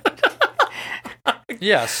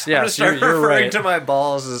 Yes, I'm gonna yes, start you're referring right. to my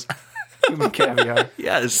balls as Human caviar.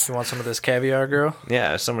 yes. You want some of this caviar, girl?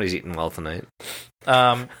 Yeah, somebody's eating well tonight.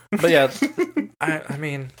 But yeah, I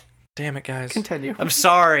mean, damn it, guys. Continue. I'm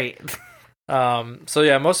sorry. So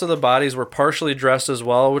yeah, most of the bodies were partially dressed as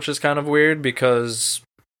well, which is kind of weird because,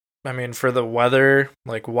 I mean, for the weather,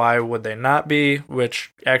 like, why would they not be?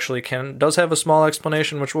 Which actually does have a small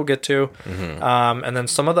explanation, which we'll get to. And then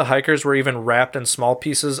some of the hikers were even wrapped in small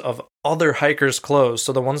pieces of other hikers' clothes.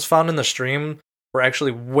 So the ones found in the stream were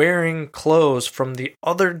actually wearing clothes from the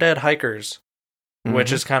other dead hikers,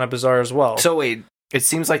 which is kind of bizarre as well. So wait, It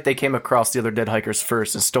seems like they came across the other dead hikers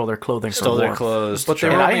first and stole their clothing. stole for their warmth. clothes. but they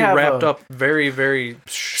And were I only have wrapped a- up very, very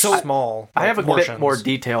small. I have a portions. bit more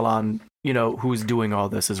detail on who's doing all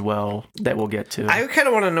this as well that we'll get to. I kind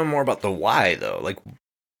of want to know more about the why though. Like,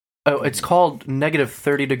 It's called negative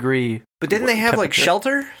 30 degree. but didn't they have like temperature.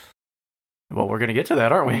 shelter? Well, we're gonna get to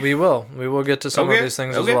that, aren't we? We will get to some of these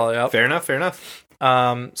things as well. Yep. Fair enough. Fair enough.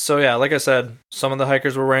 So yeah, like I said, some of the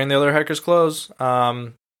hikers were wearing the other hikers' clothes.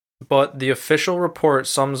 But the official report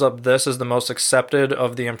sums up this as the most accepted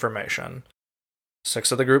of the information.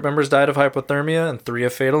 6 of the group members died of hypothermia and 3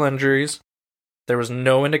 of fatal injuries. There was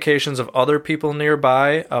no indications of other people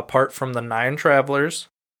nearby apart from the 9 travelers.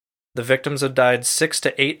 The victims had died 6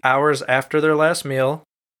 to 8 hours after their last meal,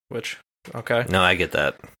 which, okay. No, I get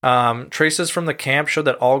that. Traces from the camp showed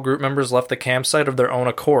that all group members left the campsite of their own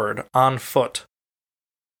accord, on foot.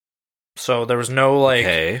 So there was no,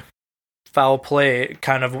 Okay. foul play,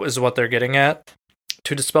 kind of is what they're getting at.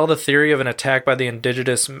 To dispel the theory of an attack by the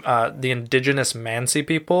indigenous Mansi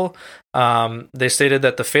people, they stated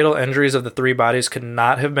that the fatal injuries of the 3 bodies could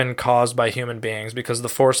not have been caused by human beings because the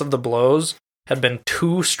force of the blows had been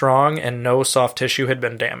too strong and no soft tissue had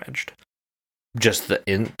been damaged. Just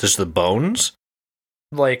the bones.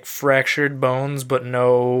 Like fractured bones, but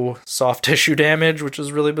no soft tissue damage, which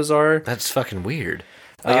is really bizarre. That's fucking weird.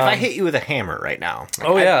 Like if I hit you with a hammer right now.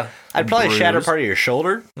 Oh yeah, I'd probably bruise. shatter part of your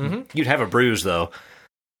shoulder. Mhm. You'd have a bruise though.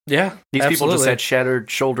 yeah. These people just absolutely. had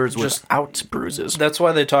shattered shoulders Just- without bruises. That's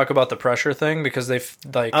why they talk about the pressure thing because they it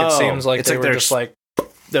Oh, seems like it's they like were they're just like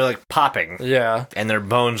They're like popping, yeah. and their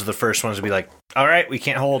bones are the first ones to be like, "All right, we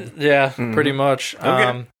can't hold." Yeah, Mhm. pretty much.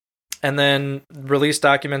 Okay. And then released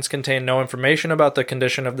documents contain no information about the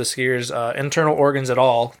condition of the skiers' internal organs at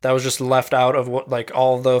all. That was just left out of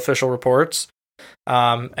all the official reports.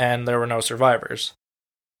 And there were no survivors.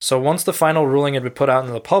 So once the final ruling had been put out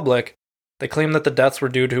into the public, they claimed that the deaths were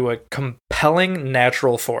due to a compelling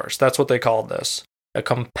natural force. That's what they called this. A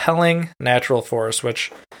compelling natural force,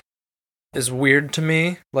 which is weird to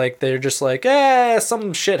me. Like, they're just like,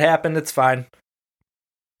 some shit happened, it's fine.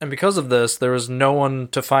 And because of this, there was no one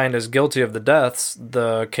to find as guilty of the deaths.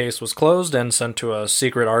 The case was closed and sent to a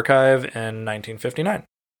secret archive in 1959.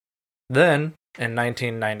 Then, in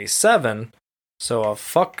 1997, so a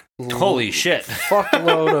Holy shit!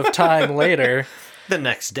 fuckload of time later, The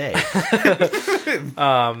next day.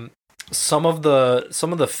 some of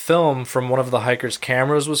the film from one of the hikers'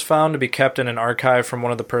 cameras was found to be kept in an archive from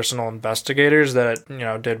one of the personal investigators that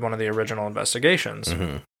did one of the original investigations.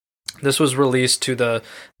 Mm-hmm. This was released to the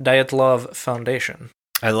Dyatlov Foundation.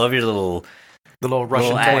 I love your little The little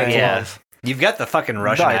Russian little twang. yeah. You've got the fucking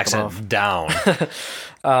Russian Diet accent love. down.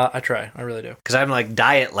 I try, I really do. Because I'm like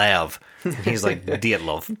Diet Lav, and he's like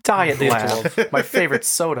Dietlov. Diet Diet Lab. My favorite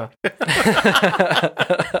soda.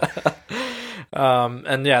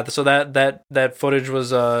 And yeah, so that footage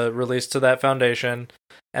was released to that foundation,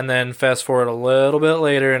 and then fast forward a little bit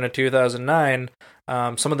later into 2009,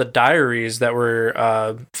 some of the diaries that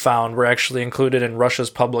were found were actually included in Russia's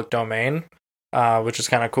public domain, which is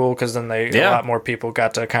kind of cool because then a lot more people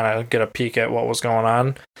got to kind of get a peek at what was going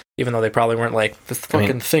on, even though they probably weren't like, this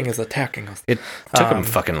fucking thing is attacking us. It took him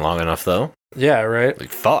fucking long enough though. Yeah, right. Like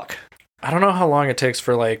fuck. I don't know how long it takes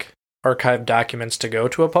for like archived documents to go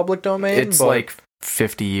to a public domain. It's but like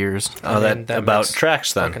 50 years. Oh, mean, that about makes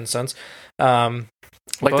tracks then. fucking sense.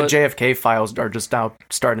 Like But- the JFK files are just now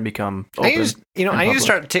starting to become I open. need to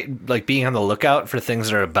start like being on the lookout for things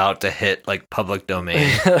that are about to hit like public domain,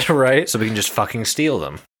 Right? so we can just fucking steal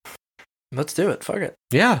them. Let's do it. Fuck it.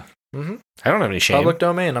 Yeah, Mhm. I don't have any shame. Public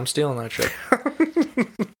domain. I'm stealing that shit.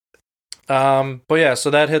 But yeah, so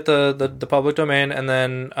that hit the public domain, and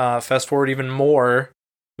then fast forward even more,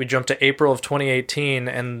 we jumped to April of 2018,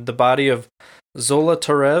 and the body of Zola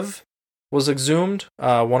Tarev was exhumed,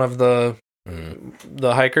 one of the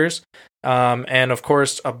hikers, and of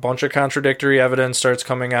course a bunch of contradictory evidence starts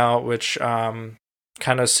coming out, which kind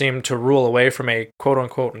of seemed to rule away from a quote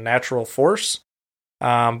unquote natural force,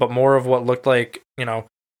 but more of what looked like,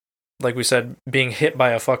 like we said, being hit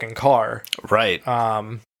by a fucking car. Right.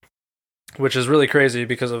 which is really crazy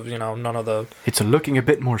because of, none of the... It's looking a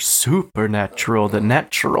bit more supernatural than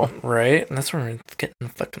natural. Right? And that's where it's getting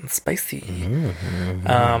fucking spicy.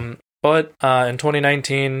 But in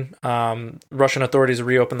 2019, Russian authorities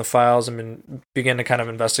reopened the files and began to kind of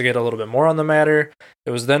investigate a little bit more on the matter.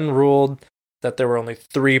 It was then ruled that there were only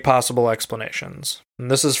 3 possible explanations. And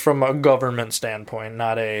this is from a government standpoint,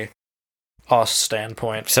 not a us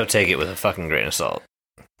standpoint. So take it with a fucking grain of salt.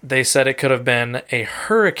 They said it could have been a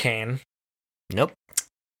hurricane, Nope.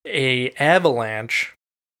 a avalanche,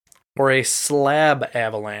 or a slab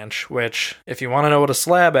avalanche, which, if you want to know what a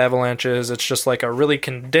slab avalanche is, it's just like a really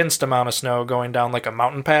condensed amount of snow going down like a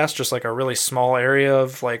mountain pass, just like a really small area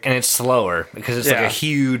of like... And it's slower because it's like a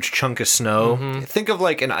huge chunk of snow. Think of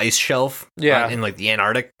like an ice shelf in like the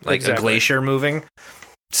Antarctic, like a glacier moving.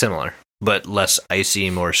 Similar, but less icy,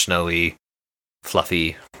 more snowy,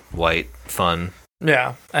 fluffy, white, fun.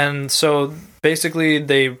 Yeah, and so basically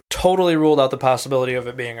they totally ruled out the possibility of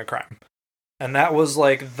it being a crime. And that was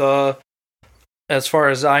like as far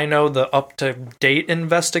as I know, the up-to-date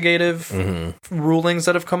investigative rulings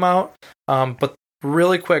that have come out. But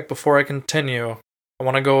really quick, before I continue, I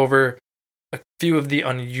want to go over a few of the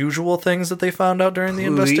unusual things that they found out during the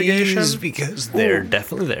investigation. Because they're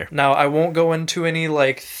definitely there. Now, I won't go into any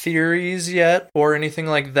like theories yet or anything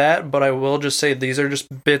like that, but I will just say these are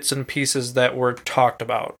just bits and pieces that were talked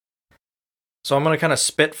about. So I'm going to kind of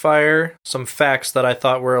spitfire some facts that I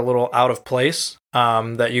thought were a little out of place,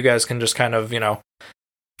 that you guys can just kind of,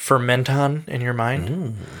 ferment on in your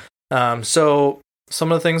mind. So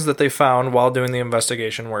some of the things that they found while doing the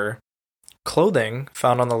investigation were clothing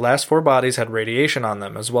found on the last 4 bodies had radiation on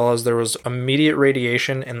them, as well as there was immediate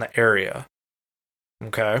radiation in the area.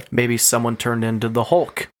 Okay. Maybe someone turned into the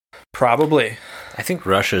Hulk. Probably. I think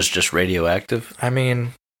Russia's just radioactive. I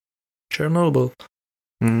mean, Chernobyl.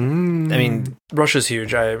 I mean, Russia's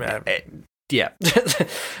huge. yeah.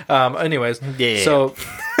 Anyways, Yeah. So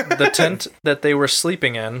the tent that they were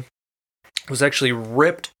sleeping in was actually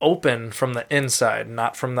ripped open from the inside,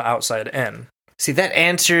 not from the outside in. See, that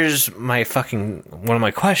answers one of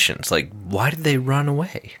my questions. Like, why did they run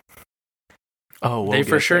away? Oh, they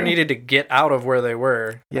for sure needed to get out of where they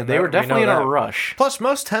were. Yeah, they were definitely in a rush. Plus,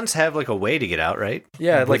 most tents have like a way to get out, right?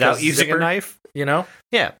 Yeah, like without a using zipper, a knife.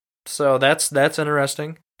 Yeah. So that's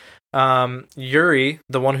interesting. Yuri,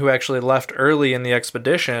 the one who actually left early in the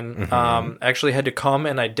expedition, actually had to come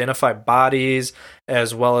and identify bodies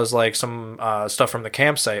as well as like some stuff from the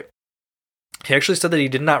campsite. He actually said that he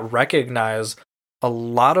did not recognize a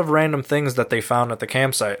lot of random things that they found at the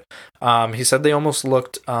campsite. He said they almost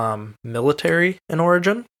looked military in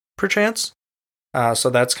origin, perchance.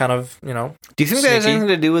 So that's kind of, Do you think that has anything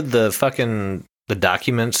to do with the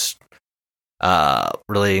documents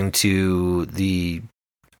relating to the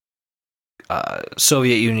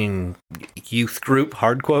Soviet Union youth group,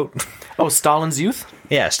 hard quote? Oh, Stalin's youth?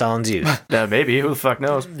 Yeah, Stalin's youth. Yeah, maybe. Who the fuck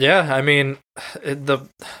knows? Yeah, I mean,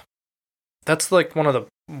 that's like one of the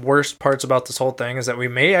worst parts about this whole thing is that we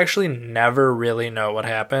may actually never really know what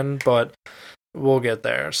happened, but we'll get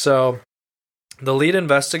there. So the lead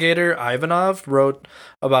investigator, Ivanov, wrote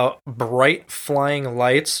about bright flying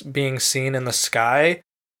lights being seen in the sky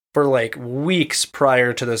for like weeks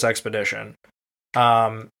prior to this expedition.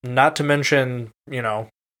 Not to mention,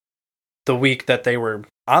 the week that they were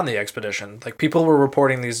on the expedition. Like, people were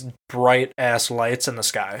reporting these bright ass lights in the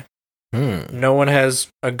sky. No one has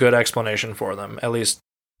a good explanation for them, at least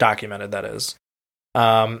documented, that is.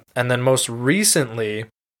 And then most recently,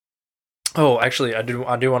 actually, I do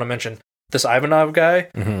want to mention this Ivanov guy.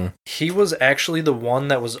 He was actually the one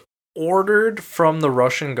that was ordered from the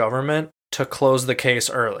Russian government to close the case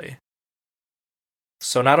early.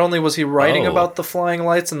 So not only was he writing about the flying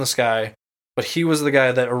lights in the sky, but he was the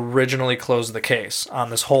guy that originally closed the case on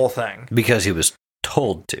this whole thing. Because he was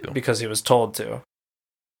told to. Because he was told to.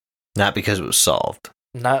 Not because it was solved.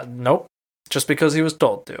 Nope. Just because he was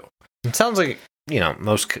told to. It sounds like,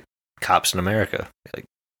 most cops in America. Like,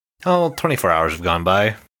 24 hours have gone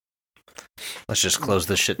by. Let's just close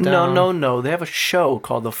this shit down. No. They have a show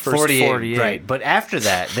called The First 48. Right, but after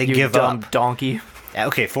that, they you give dumb up. Donkey.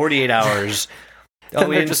 Okay, 48 hours.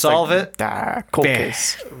 We didn't solve it? Cold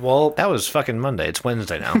case. Well, that was fucking Monday. It's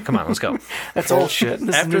Wednesday now. Come on, let's go. That's old shit.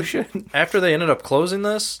 This is new shit. After they ended up closing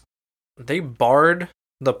this, they barred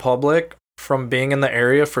the public from being in the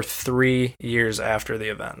area for 3 years after the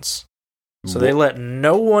events. So they let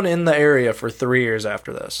no one in the area for 3 years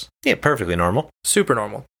after this. Yeah, perfectly normal. Super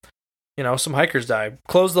normal. Some hikers died.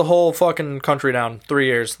 Close the whole fucking country down. 3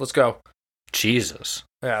 years. Let's go. Jesus.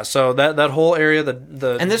 Yeah, so that whole area,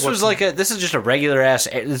 and this was like this is just a regular ass.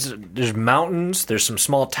 There's mountains. There's some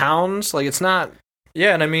small towns. Like, it's not.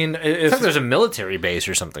 Yeah, and I mean, I if think there's a military base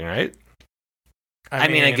or something, right? I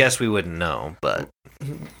mean, I guess we wouldn't know, but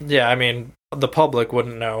yeah, I mean, the public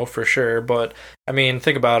wouldn't know for sure, but I mean,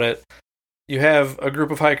 think about it. You have a group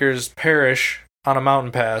of hikers perish on a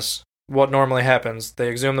mountain pass. What normally happens? They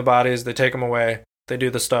exhume the bodies, they take them away, they do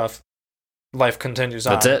the stuff. Life continues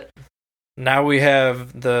on. that's it. Now we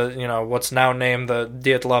have the, what's now named the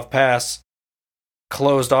Dyatlov Pass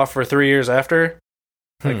closed off for 3 years after.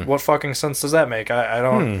 Like, what fucking sense does that make? I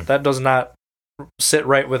don't. That does not sit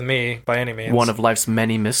right with me by any means. One of life's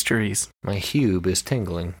many mysteries. My hube is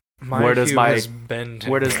tingling. Where does Where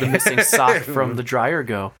does the missing sock from the dryer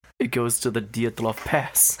go? It goes to the Dyatlov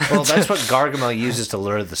Pass. Well, that's what Gargamel uses to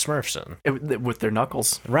lure the Smurfs in. With their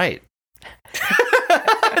knuckles. Right.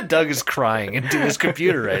 Doug is crying into his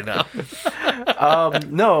computer right now.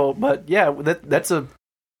 No, but yeah, this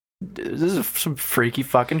is some freaky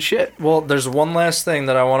fucking shit. Well, there's one last thing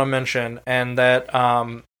that I want to mention, and that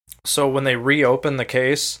so when they reopened the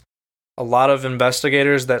case, a lot of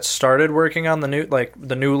investigators that started working on the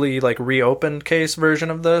newly reopened case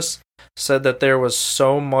version of this said that there was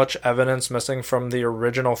so much evidence missing from the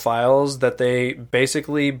original files that they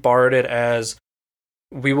basically barred it as,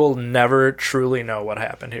 we will never truly know what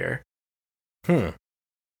happened here.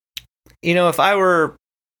 If I were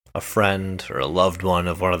a friend or a loved one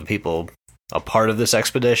of one of the people a part of this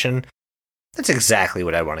expedition, that's exactly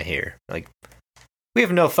what I want to hear. Like, we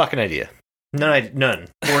have no fucking idea. None.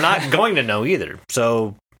 We're not going to know either.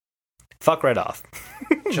 So, fuck right off.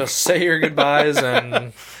 Just say your goodbyes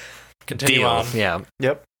and continue on. Yeah.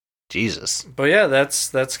 Yep. Jesus. But yeah,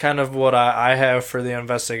 that's kind of what I have for the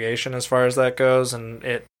investigation as far as that goes, and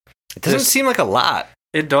it doesn't seem like a lot.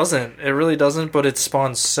 It doesn't. It really doesn't, but it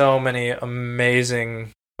spawns so many amazingly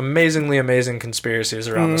amazing conspiracies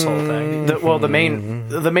around this whole thing.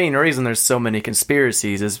 The main reason there's so many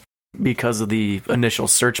conspiracies is because of the initial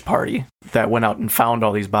search party that went out and found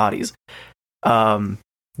all these bodies. The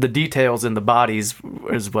details in the bodies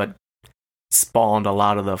is what spawned a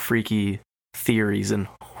lot of the freaky theories and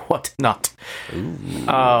whatnot.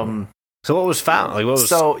 So what was found?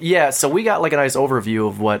 So we got like a nice overview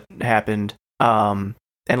of what happened, and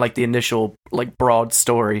like the initial broad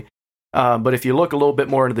story. But if you look a little bit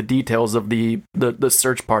more into the details of the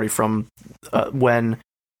search party from when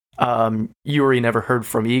Yuri never heard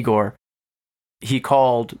from Igor, he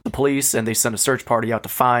called the police and they sent a search party out to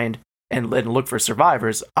find and look for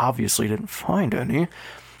survivors. Obviously didn't find any,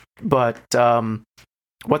 but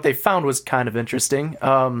what they found was kind of interesting.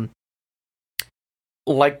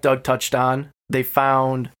 Like Doug touched on, they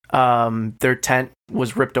found their tent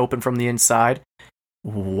was ripped open from the inside.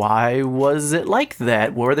 Why was it like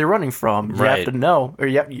that? Where were they running from? You have to know, or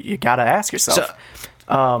you gotta ask yourself.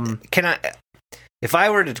 So, if I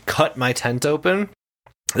were to cut my tent open,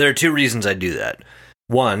 there are two reasons I do that.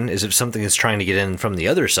 One is if something is trying to get in from the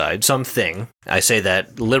other side, something. I say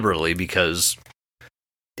that liberally because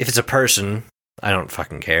if it's a person, I don't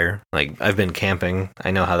fucking care. Like, I've been camping.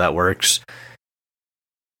 I know how that works.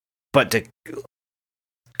 But to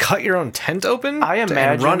cut your own tent open?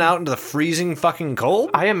 And run out into the freezing fucking cold?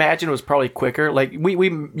 I imagine it was probably quicker. Like,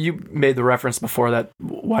 you made the reference before that,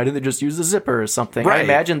 why didn't they just use the zipper or something? Right. I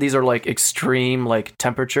imagine these are like extreme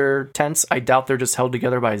temperature tents. I doubt they're just held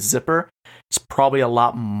together by a zipper. It's probably a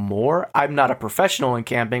lot more. I'm not a professional in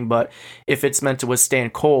camping, but if it's meant to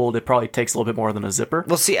withstand cold, it probably takes a little bit more than a zipper.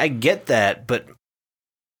 Well, see, I get that, but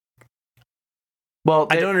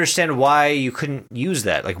I don't understand why you couldn't use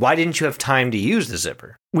that. Like, why didn't you have time to use the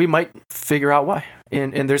zipper? We might figure out why.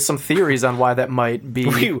 And there's some theories on why that might be.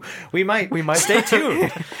 We might stay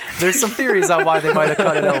tuned. There's some theories on why they might have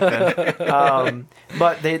cut it open.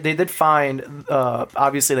 But they did find,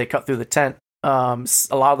 obviously they cut through the tent. A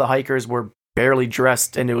lot of the hikers were barely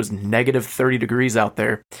dressed and it was negative 30 degrees out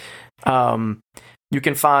there. You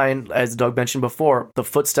can find, as Doug mentioned before, the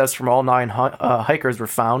footsteps from all 9 hikers were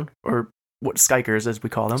found, or what skikers as we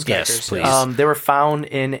call them. Yes, please. They were found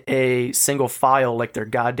in a single file, like they're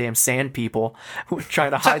goddamn sand people who were trying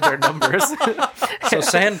to hide their numbers. So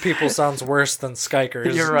sand people sounds worse than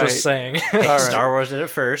skikers. You're right. Just saying. All right. Star Wars did it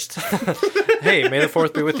first. Hey, may the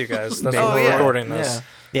 4th be with you guys. That's why we're recording this.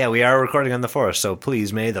 Yeah, we are recording on the 4th, so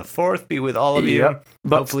please, may the 4th be with all of you. Yep.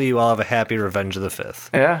 But hopefully you all have a happy Revenge of the 5th.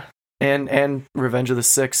 Yeah, and Revenge of the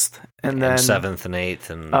 6th. And then 7th and 8th.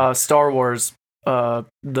 And Star Wars, the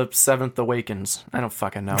 7th Awakens. I don't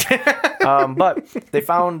fucking know. But they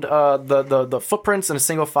found the footprints in a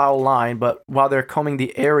single file line, but while they're combing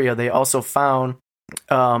the area, they also found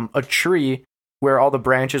a tree where all the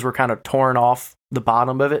branches were kind of torn off the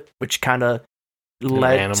bottom of it, which kind of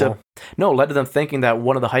led to animal? them thinking that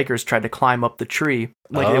one of the hikers tried to climb up the tree,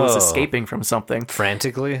 like it was Oh. escaping from something.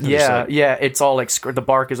 Frantically? Just Yeah, like- yeah, it's all like the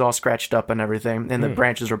bark is all scratched up and everything, and the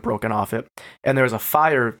branches are broken off it. And there was a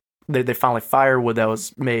fire. They found like firewood that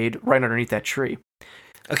was made right underneath that tree.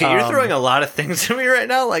 Okay, you're throwing a lot of things at me right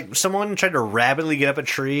now. Like someone tried to rapidly get up a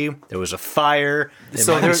tree. There was a fire.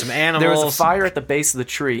 There might be some animals. There was a fire at the base of the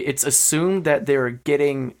tree. It's assumed that they were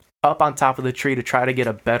getting up on top of the tree to try to get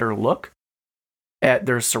a better look at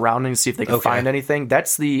their surroundings, see if they can Okay. find anything.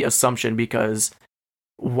 That's the assumption, because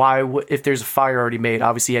if there's a fire already made,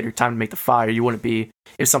 obviously you had your time to make the fire. You wouldn't be,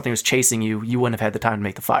 if something was chasing you, you wouldn't have had the time to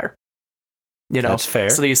make the fire. You know, That's fair.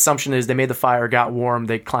 So the assumption is they made the fire, got warm,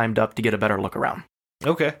 they climbed up to get a better look around.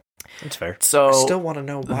 Okay, that's fair. So I still want to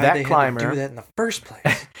know why that they climber- had to do that in the first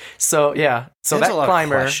place. So yeah, so That's that a lot of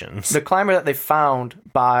climber, questions. the climber that they found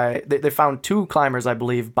they found two climbers, I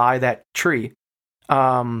believe, by that tree.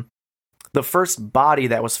 The first body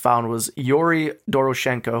that was found was Yuri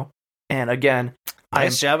Doroshenko, and again,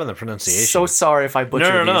 Nice job on the pronunciation. so sorry if I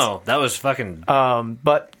butchered no. That was fucking.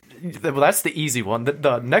 But well, that's the easy one.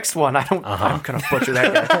 The next one, I'm gonna butcher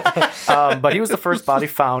that guy. But he was the first body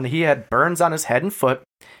found. He had burns on his head and foot,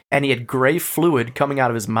 and he had gray fluid coming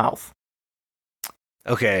out of his mouth.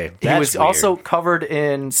 Okay, He that's was weird. also covered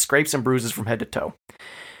in scrapes and bruises from head to toe.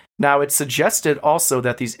 Now, it's suggested also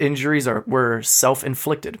that these injuries were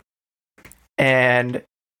self-inflicted, and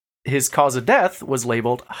his cause of death was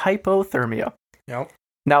labeled hypothermia. Yep.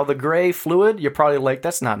 Now, the gray fluid, you're probably like,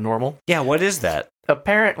 that's not normal. Yeah, what is that?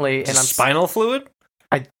 Apparently, And and I'm spinal fluid?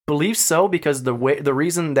 I believe so, because the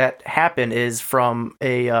reason that happened is from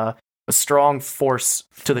a strong force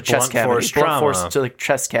to the chest Blunt cavity, force blunt trauma. force to the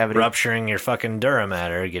chest cavity. Rupturing your fucking dura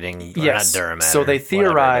mater, getting Yes. or not dura mater. So they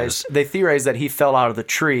whatever it is. theorized that he fell out of the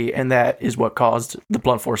tree, and that is what caused the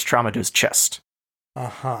blunt force trauma to his chest.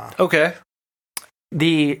 Uh-huh. Okay.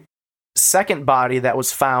 The second body that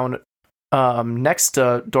was found next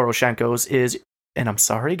to Doroshenko's is, and I'm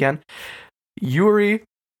sorry again, Yuri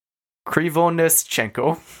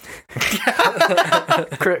Krivonischenko.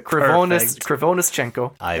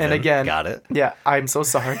 Krivonischenko. Ivan, And again, got it. yeah, I'm so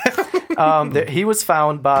sorry. He was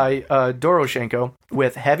found by Doroshenko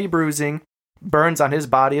with heavy bruising, burns on his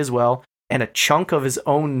body as well, and a chunk of his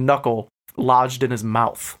own knuckle lodged in his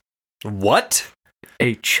mouth. What?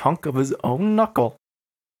 A chunk of his own knuckle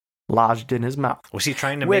lodged in his mouth. Was he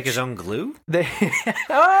trying to Which- make his own glue? They,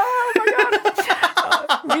 oh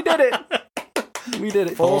my god, we did it! We did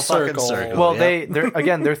it. Full fucking circle. Well,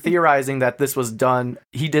 yeah. they're theorizing that this was done.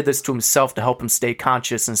 He did this to himself to help him stay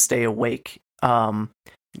conscious and stay awake.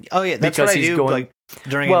 Oh yeah, that's because what I he's do. going- Like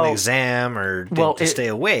during Well- an exam or to stay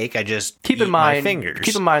awake, I just Keep eat in mind, my fingers.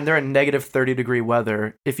 keep in mind, they're in negative 30-degree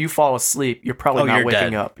weather. If you fall asleep, you're probably Oh, not you're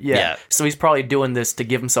waking dead. up. Yeah. Yeah. So he's probably doing this to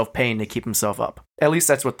give himself pain to keep himself up. At least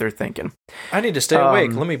that's what they're thinking. I need to stay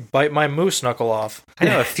awake. Let me bite my moose knuckle off. I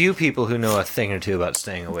know a few people who know a thing or two about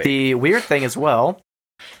staying awake. The weird thing as well,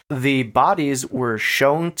 the bodies were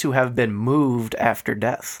shown to have been moved after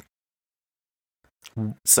death.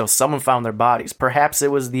 So someone found their bodies. Perhaps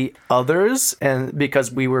it was the others, and because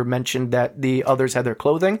we were mentioned that the others had their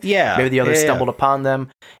clothing, yeah, maybe the others yeah. stumbled upon them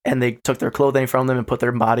and they took their clothing from them and put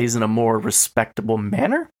their bodies in a more respectable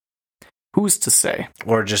manner. Who's to say?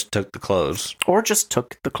 Or just took the clothes. Or just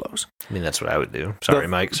took the clothes. I mean, that's what I would do. Sorry,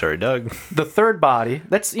 Mike. Sorry, Doug. The third body,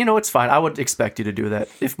 that's, it's fine. I would expect you to do that.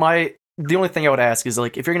 The only thing I would ask is,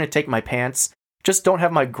 like, if you're going to take my pants, just don't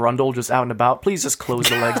have my grundle just out and about. Please just close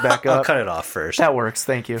the legs back I'll up. cut it off first. That works.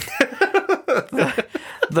 Thank you.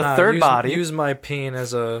 The third body. Use my peen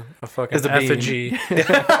as a fucking As a bean. effigy.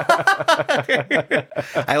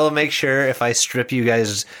 I will make sure if I strip you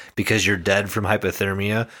guys because you're dead from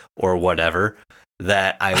hypothermia or whatever,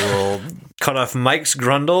 that I will cut off Mike's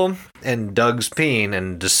grundle and Doug's peen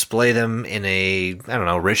and display them in a, I don't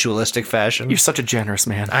know, ritualistic fashion. You're such a generous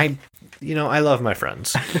man. I love my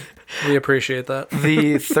friends. We appreciate that.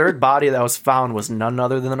 The third body that was found was none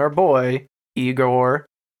other than our boy, Igor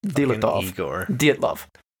Dyatlov. Igor. Dyatlov.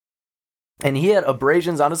 And he had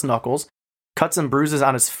abrasions on his knuckles, cuts and bruises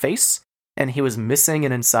on his face, and he was missing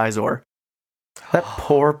an incisor. That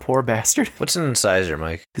poor, poor bastard. What's an incisor,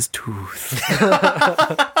 Mike? His tooth.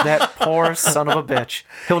 That poor son of a bitch.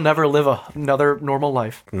 He'll never live another normal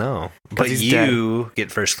life. No. But he's you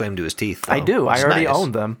get first claim to his teeth, though. I do. I It's already nice.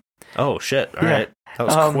 own them. Oh, shit. All Yeah. right. That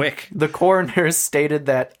was quick. The coroners stated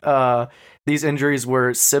that these injuries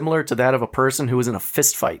were similar to that of a person who was in a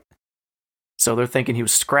fist fight. So they're thinking he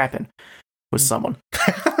was scrapping with someone.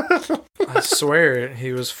 I swear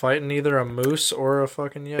he was fighting either a moose or a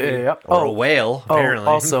fucking yeti. Yep. Or a whale, apparently.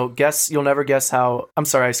 Also, you'll never guess how. I'm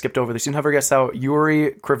sorry, I skipped over this. You'll never guess how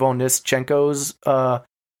Yuri Krivonischenko's.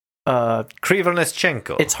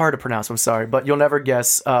 Krivonischenko. It's hard to pronounce. I'm sorry, but you'll never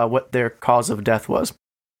guess what their cause of death was.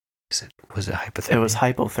 Was it hypothermia? It was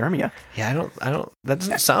hypothermia. Yeah, I don't. That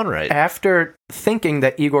doesn't sound right. After thinking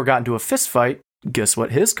that Igor got into a fist fight, guess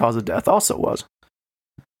what his cause of death also was?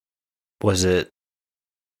 Was it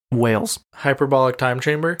Whales. Hyperbolic time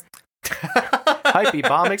chamber.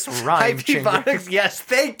 Hypebonics rhyme chamber. Hypebonics? Yes,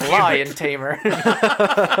 thank you. Lion tamer.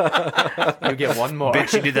 You get one more.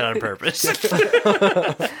 Bitch, you did that on purpose. It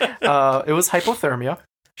was hypothermia.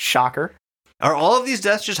 Shocker. Are all of these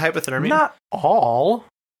deaths just hypothermia? Not all.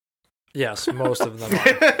 Yes, most of them are.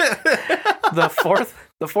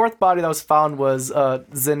 The fourth body that was found was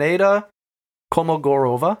Zenaida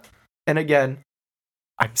Kolmogorova. And again,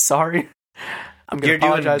 I'm sorry. I'm going to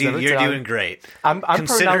apologize. You're doing great. I'm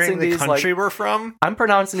Considering pronouncing the these country like we're from. I'm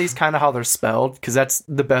pronouncing these kind of how they're spelled because that's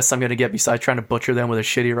the best I'm going to get. Besides trying to butcher them with a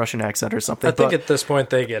shitty Russian accent or something. I think at this point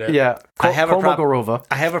they get it. Yeah, Kolmogorova.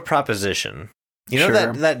 I have a proposition. You know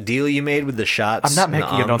Sure. that deal you made with the shots? I'm not and the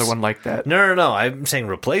making another ums? one like that. No. I'm saying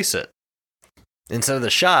replace it. Instead of the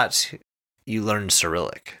shots, you learn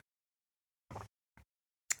Cyrillic.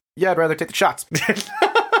 Yeah, I'd rather take the shots.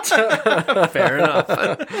 Fair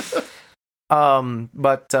enough.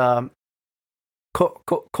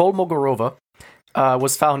 Kolmogorova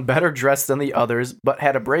was found better dressed than the others, but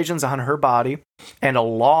had abrasions on her body and a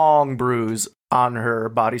long bruise on her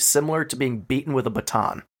body, similar to being beaten with a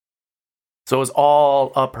baton. So it was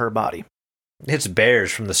all up her body. It's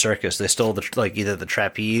bears from the circus. They stole either the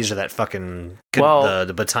trapeze or that fucking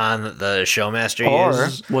the baton that the showmaster Or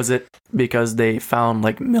used. was it because they found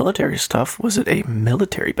like military stuff? Was it a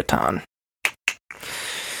military baton?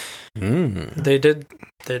 They did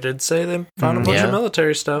say they found a bunch Yeah. of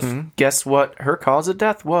military stuff. Guess what her cause of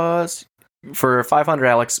death was? For 500,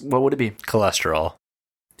 Alex, what would it be? Cholesterol.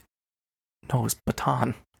 No, it was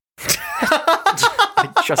baton. I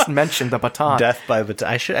just mentioned the baton. Death by baton.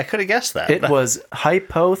 I could have guessed that. It was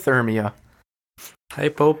hypothermia.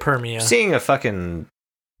 Hypopermia. Seeing a fucking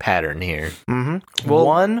pattern here. Mm-hmm. Well-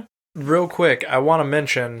 One. Real quick, I want to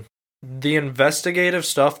mention the investigative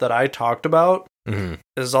stuff that I talked about Mm-hmm.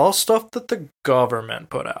 is all stuff that the government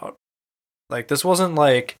put out. Like, this wasn't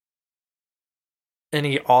like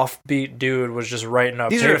any offbeat dude was just writing up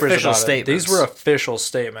These are papers official about statements. it. These were official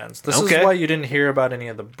statements. This Okay. is why you didn't hear about any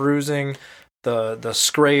of the bruising, the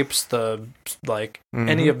scrapes,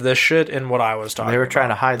 any of this shit in what I was talking about. They were trying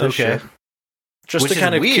to hide this Okay. shit. just Which to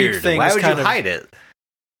kind is of weird. keep things Why would kind you of hide it?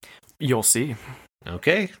 You'll see.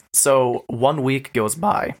 Okay. So 1 week goes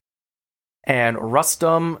by, and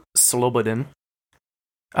Rustam Slobodin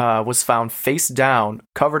was found face down,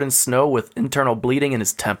 covered in snow with internal bleeding in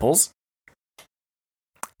his temples,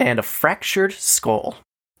 and a fractured skull.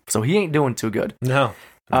 So he ain't doing too good. No.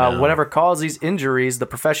 Whatever caused these injuries, the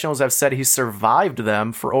professionals have said he survived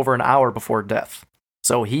them for over an hour before death.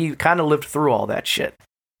 So he kind of lived through all that shit.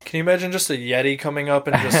 Can you imagine just a Yeti coming up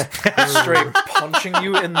and just straight punching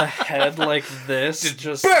you in the head like this?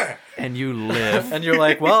 Just And you live. and you're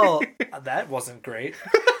like, well, that wasn't great.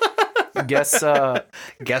 Guess,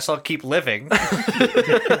 Guess I'll keep living.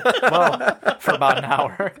 well, for about an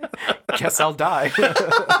hour. Guess I'll die.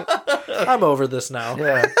 I'm over this now.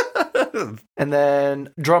 Yeah. And then,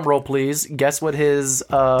 drum roll, please. Guess what his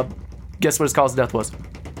cause of death was?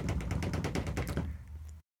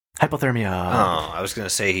 Hypothermia. Oh, I was going to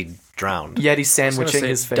say he drowned. Yeti I was gonna sandwiching say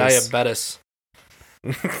his face. diabetes.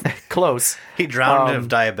 Close. He drowned of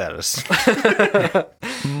diabetes.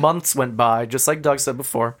 Months went by, just like Doug said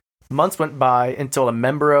before. Months went by until a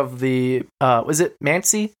member of the was it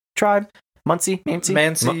Mansi tribe? Mansi? Mansi,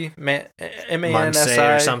 Mansi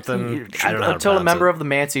MANSI or something. I don't know how to Until a pronounce member it. of the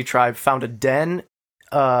Mansi tribe found a den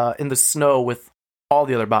in the snow with all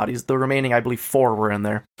the other bodies. The remaining, I believe, 4 were in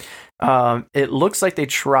there. It looks like they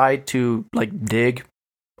tried to like dig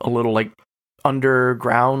a little like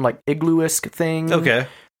underground like igloo-esque thing. Okay.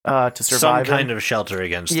 To survive. Some kind of shelter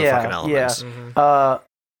against the Yeah, fucking elements. Mhm.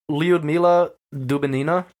 Lyudmila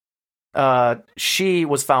Dubinina, she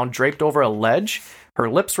was found draped over a ledge. Her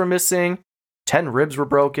lips were missing, 10 ribs were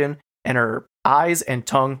broken, and her eyes and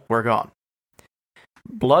tongue were gone.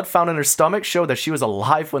 Blood found in her stomach showed that she was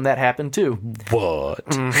alive when that happened too. What?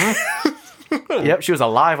 Yep, she was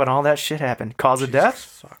alive when all that shit happened. Cause of death?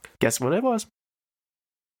 Fuck. Guess what it was?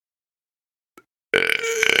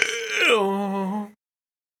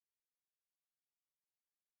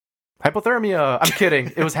 Hypothermia. I'm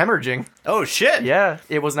kidding. It was hemorrhaging. Oh, shit. Yeah,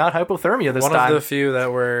 it was not hypothermia this One time. of the few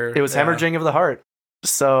that were. It was yeah. hemorrhaging of the heart.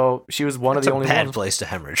 So she was one It's of the a only bad ones. place to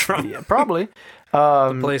hemorrhage from. Yeah, probably.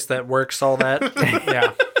 Place that works all that.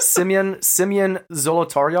 Yeah. Simeon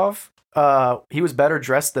Zolotaryov. He was better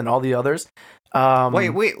dressed than all the others.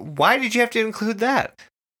 Wait, why did you have to include that?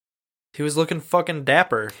 He was looking fucking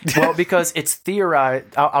dapper. Well, because it's theorized.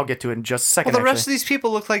 I'll get to it in just a second. Well, the rest of actually. these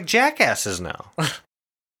people look like jackasses now.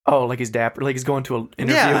 Oh, like he's dapper. Like he's going to an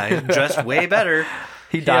interview. Yeah, dressed way better.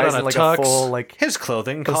 he had dies on in a like tux. a full like. His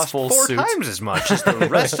clothing Those cost full 4 suits. times as much as the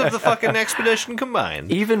rest of the fucking expedition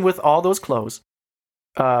combined. Even with all those clothes,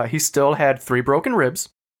 he still had 3 broken ribs,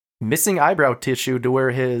 missing eyebrow tissue to where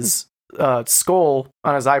his skull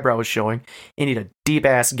on his eyebrow was showing, and he had a deep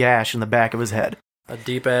ass gash in the back of his head. A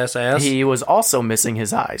deep ass ass. He was also missing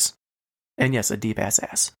his eyes, and yes, a deep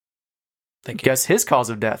ass. Thank you. Guess his cause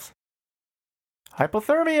of death: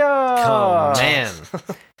 hypothermia. Oh, man.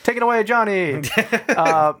 Take it away, Johnny.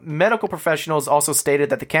 Medical professionals also stated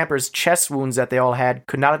that the campers' chest wounds that they all had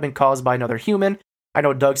could not have been caused by another human. I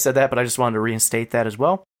know Doug said that, but I just wanted to reinstate that as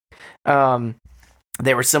well.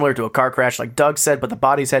 They were similar to a car crash, like Doug said, but the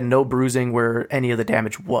bodies had no bruising where any of the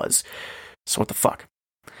damage was. So what the fuck?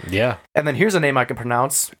 Yeah. And then here's a name I can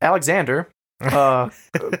pronounce: Alexander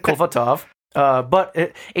Kolvatov. But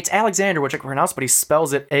it's Alexander, which I can pronounce, but he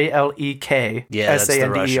spells it Alek Yeah, that's the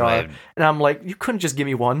Russian way. And I'm like, you couldn't just give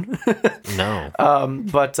me one. No.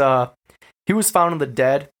 But he was found in the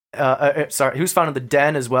dead. He was found in the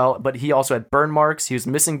den as well, but he also had burn marks. He was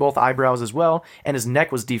missing both eyebrows as well, and his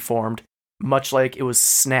neck was deformed, much like it was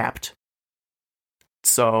snapped.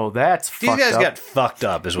 So that's These fucked guys up. got fucked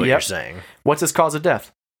up, is what Yep. you're saying. What's his cause of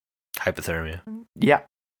death? Hypothermia. Yeah.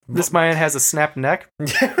 This man has a snapped neck.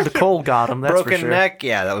 The cold got him, that's Broken for sure. neck?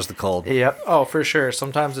 Yeah, that was the cold. Yep. Oh, for sure.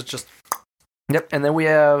 Sometimes it's just Yep. And then we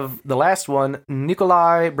have the last one,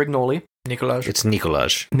 Nikolai Brignoli. Nikolaj. It's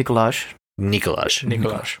Nikolaj. Nikolaj. Nikolaj.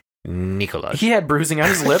 Nikolaj. Nikolaj. He had bruising on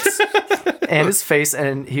his lips and his face,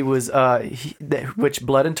 and he was which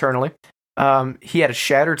bled internally. He had a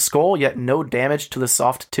shattered skull, yet no damage to the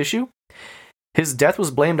soft tissue. His death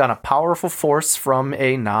was blamed on a powerful force from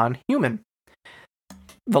a non-human.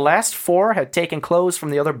 The last 4 had taken clothes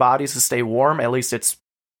from the other bodies to stay warm, at least it's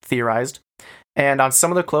theorized. And on some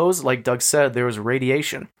of the clothes, like Doug said, there was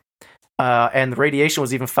radiation. And the radiation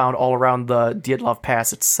was even found all around the Dyatlov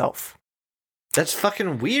Pass itself. That's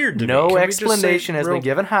fucking weird to No me. Can we just say explanation has real- been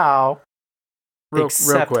given how. Real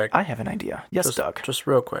except quick. I have an idea. Yes, just, Doug. Just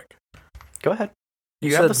real quick. Go ahead. You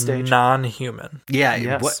You said have the stage. non-human. Yeah,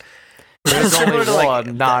 Yes. what? There's Similar only to, like, one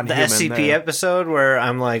the non-human SCP there. episode where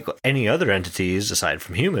I'm like, any other entities aside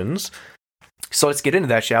from humans? So let's get into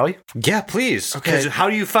that, shall we? Yeah, please. Okay. 'Cause how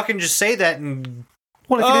do you fucking just say that and...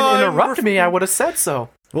 Well, if you Oh, didn't interrupt we're- me, I would have said so.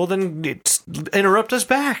 Well, then interrupt us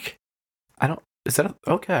back. I don't. Is that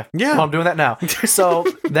okay? Yeah. Well, I'm doing that now. So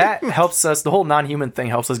that helps us. The whole non-human thing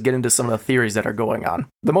helps us get into some of the theories that are going on.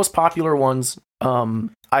 The most popular ones, I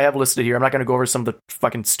have listed here. I'm not going to go over some of the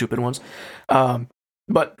fucking stupid ones.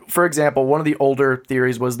 But for example, one of the older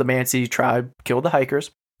theories was the Mansi tribe killed the hikers.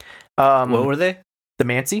 What were they? The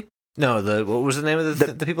Mansi? No, what was the name of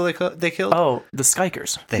the people they killed? Oh, the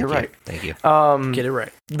Skykers. Thank You're you. right. Thank you. Get it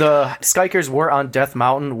right. The Skykers were on Death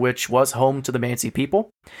Mountain, which was home to the Mansi people,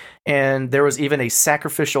 and there was even a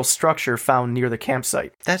sacrificial structure found near the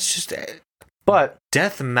campsite. That's just... But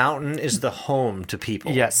Death Mountain is the home to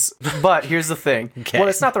people. yes, but here's the thing. Okay. Well,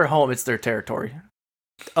 it's not their home; it's their territory.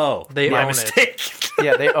 Oh, They my own it. mistake.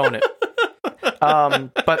 Yeah, they own it.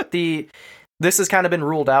 But this has kind of been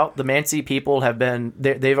ruled out. The Mansi people have been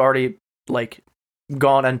they've already like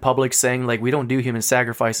gone in public saying like we don't do human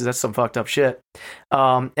sacrifices. That's some fucked up shit.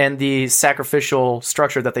 And the sacrificial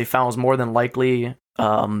structure that they found was more than likely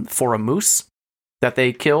for a moose that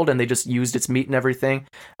they killed, and they just used its meat and everything.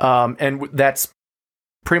 And that's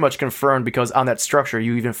pretty much confirmed because on that structure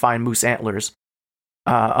you even find moose antlers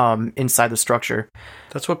inside the structure.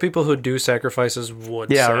 That's what people who do sacrifices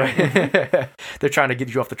would Yeah, say. right. They're trying to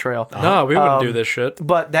get you off the trail. No, we wouldn't do this shit.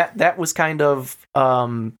 But that was kind of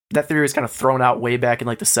that theory was kind of thrown out way back in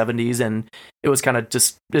like the 70s, and it was kind of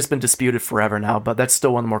just it's been disputed forever now. But that's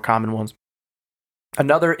still one of the more common ones.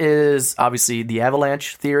 Another is obviously the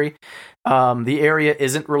avalanche theory. The area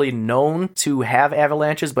isn't really known to have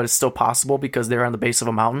avalanches, but it's still possible because they're on the base of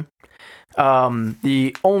a mountain.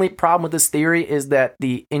 The only problem with this theory is that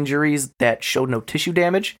the injuries that showed no tissue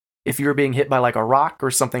damage, if you're being hit by like a rock or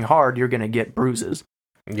something hard, you're going to get bruises.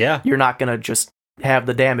 Yeah. You're not going to just have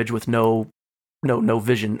the damage with no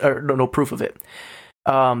vision or no proof of it.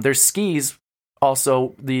 There's skis.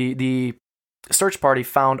 Also, the search party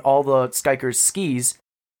found all the Skykers' skis.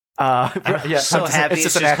 I'm so happy it's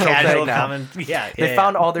just natural casual thing now. comment. Yeah. They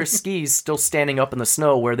found all their skis still standing up in the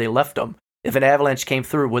snow where they left them. if an avalanche came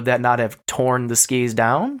through, would that not have torn the skis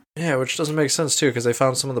down? Yeah, which doesn't make sense too, because they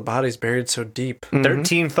found some of the bodies buried so deep.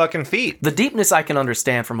 13 fucking feet. The deepness I can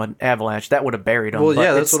understand from an avalanche. That would have buried them. Well, but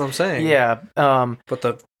yeah, that's it's- what I'm saying. Yeah. But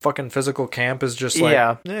the fucking physical camp is just like,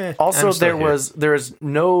 Yeah. Also, I'm still there's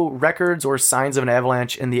no records or signs of an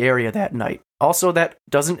avalanche in the area that night. Also, that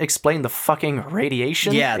doesn't explain the fucking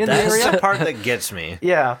radiation Yeah, in the that's area. the part that gets me.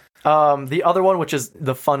 Yeah. The other one, which is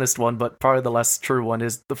the funnest one, but probably the less true one,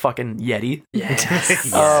 is the fucking Yeti.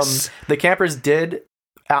 Yes. The campers did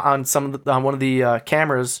on one of the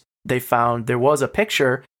cameras. They found there was a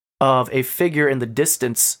picture of a figure in the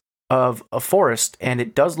distance of a forest, and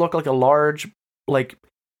it does look like a large, like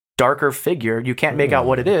darker figure. You can't make out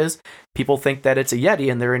what it is. People think that it's a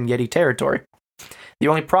Yeti, and they're in Yeti territory. The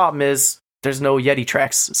only problem is there's no Yeti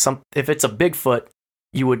tracks. If it's a Bigfoot,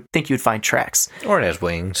 you would think you'd find tracks. Or it has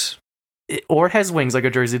wings. Or it has wings like a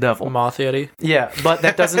Jersey Devil. Moth Yeti. Yeah, but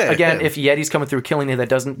that doesn't. Again, if Yeti's coming through killing you, that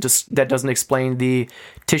doesn't explain the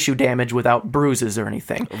tissue damage without bruises or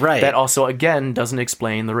anything. Right. That also again doesn't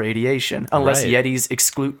explain the radiation, unless Right. Yetis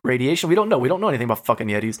exclude radiation. We don't know. We don't know anything about fucking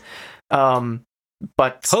Yetis.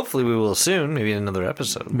 But Hopefully we will soon, maybe in another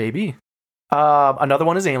episode. maybe. Another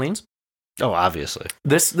one is aliens. Oh, obviously.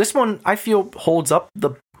 This one I feel holds up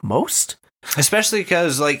the most. Especially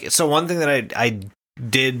because, like, so one thing that I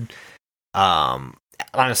did,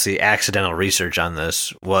 honestly, accidental research on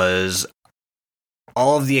this was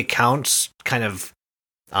all of the accounts kind of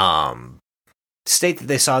state that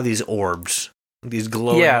they saw these orbs, these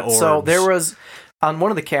glowing orbs. So there was on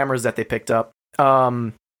one of the cameras that they picked up.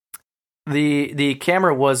 The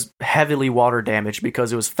camera was heavily water damaged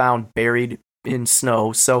because it was found buried in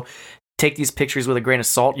snow. So take these pictures with a grain of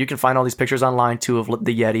salt. You can find all these pictures online too of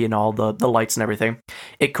the Yeti and all the lights and everything.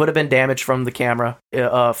 It could have been damaged from the camera,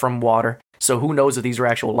 from water. So who knows if these were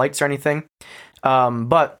actual lights or anything.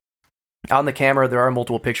 But on the camera, there are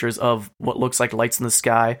multiple pictures of what looks like lights in the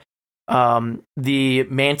sky. The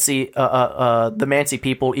Mansi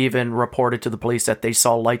people even reported to the police that they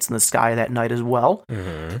saw lights in the sky that night as well.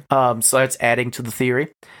 Mhm. So that's adding to the theory.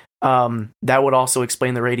 That would also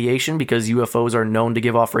explain the radiation because UFOs are known to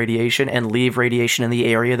give off radiation and leave radiation in the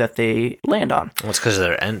area that they land on. Well, it's because of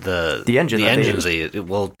their the engine The that they engines.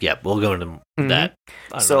 We'll go into that.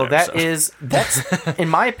 on So another episode. that's in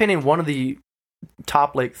my opinion one of the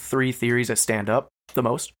top like 3 theories that stand up the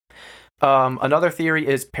most. Another theory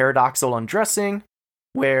is paradoxical undressing,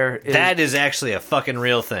 where That is actually a fucking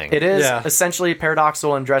real thing. it is Yeah. essentially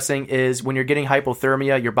paradoxical undressing is when you're getting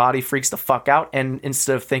hypothermia, your body freaks the fuck out, and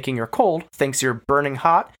instead of thinking you're cold, thinks you're burning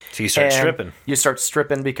hot. So you start and stripping. You start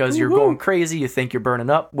stripping because you're going crazy. You think you're burning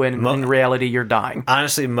up when in reality you're dying.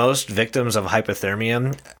 Honestly, most victims of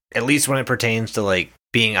hypothermia, at least when it pertains to like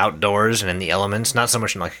being outdoors and in the elements, not so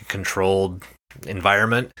much in like a controlled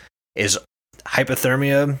environment, is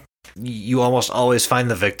hypothermia. You almost always find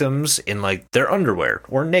the victims in like their underwear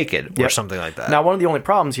or naked or Yep. something like that. Now, one of the only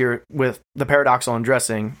problems here with the paradoxical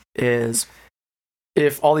undressing is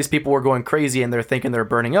if all these people were going crazy and they're thinking they're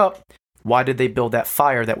burning up, why did they build that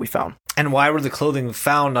fire that we found? And why were the clothing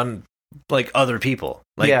found on like other people?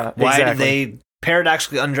 Like, Yeah, why exactly. did they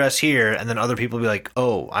paradoxically undress here and then other people be like,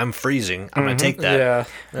 "Oh, I'm freezing. I'm gonna Mhm. take that."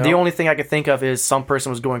 Yeah. The only thing I could think of is some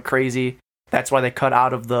person was going crazy. That's why they cut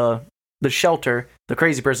out of the shelter. The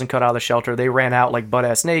crazy person cut out of the shelter. They ran out like butt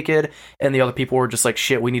ass naked, and the other people were just like,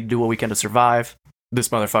 "Shit, we need to do what we can to survive. This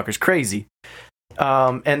motherfucker's crazy."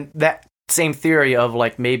 And that same theory of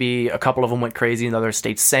like maybe a couple of them went crazy and the others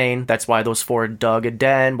stayed sane. That's why those 4 dug a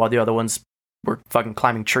den while the other ones were fucking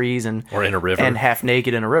climbing trees and Or in a river. and half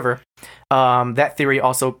naked in a river. That theory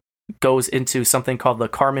also goes into something called the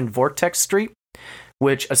Kármán vortex street,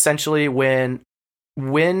 which essentially when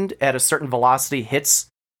wind at a certain velocity hits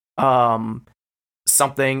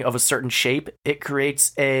something of a certain shape, it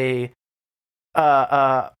creates a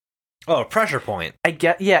a pressure point.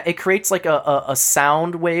 it creates like a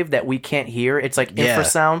sound wave that we can't hear. It's like Yeah.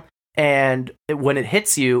 infrasound, and when it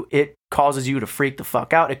hits you, it causes you to freak the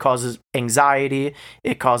fuck out. It causes anxiety.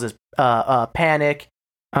 It causes panic.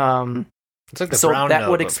 It's like the So brown that note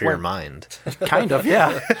would but for your explain- mind. Kind of,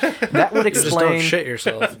 yeah. That would You just don't explain. shit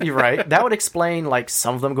yourself. You're right. That would explain like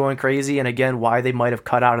some of them going crazy, and again why they might have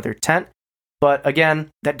cut out of their tent. But again,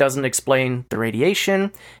 that doesn't explain the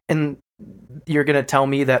radiation. And you're gonna tell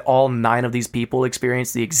me that all 9 of these people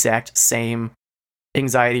experienced the exact same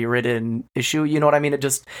anxiety-ridden issue? You know what I mean? It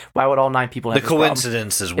just why would all 9 people The have this problem?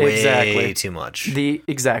 coincidence is way Exactly. too much.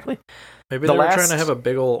 Exactly. Maybe The they were last- trying to have a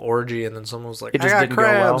big old orgy, and then someone was like, It just "I got didn't go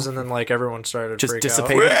well. crabs," and then like everyone started to Just freak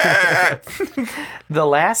dissipated. out. The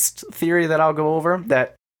last theory that I'll go over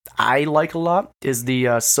that I like a lot is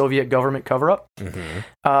the Soviet government cover-up.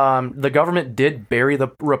 The government did bury the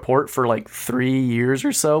report for like 3 years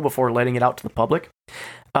or so before letting it out to the public,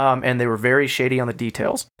 and they were very shady on the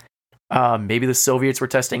details. Maybe the Soviets were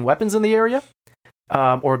testing weapons in the area,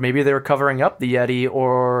 or maybe they were covering up the Yeti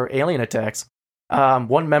or alien attacks.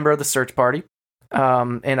 One member of the search party,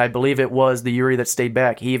 and I believe it was the Yuri that stayed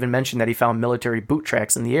back, he even mentioned that he found military boot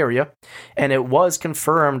tracks in the area, and it was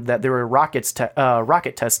confirmed that there were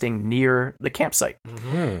rocket testing near the campsite.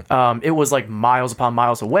 It was like miles upon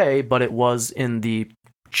miles away, but it was in the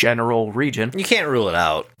general region. You can't rule it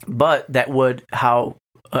out. But that would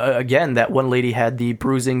again, that one lady had the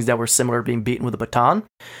bruisings that were similar to being beaten with a baton.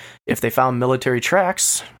 If they found military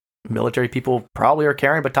tracks, military people probably are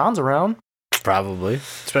carrying batons around. Probably.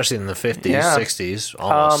 Especially in the 50s, Yeah. 60s,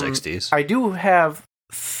 almost 60s. I do have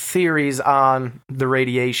theories on the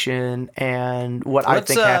radiation and what I Let's,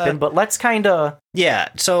 think happened, but let's kind of... Yeah,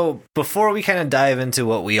 so before we kind of dive into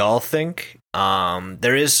what we all think,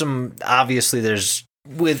 there is some... Obviously, there's...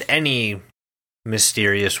 With any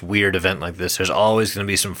mysterious, weird event like this, there's always going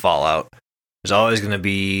to be some fallout. There's always going to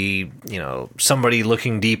be, somebody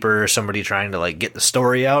looking deeper, somebody trying to, like, get the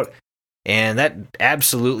story out. And that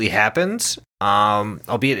absolutely happens,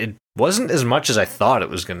 albeit it wasn't as much as I thought it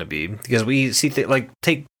was going to be, because we see, take,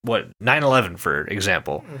 9/11, for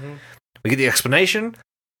example. We get the explanation,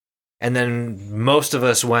 and then most of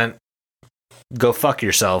us went, go fuck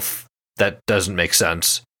yourself, that doesn't make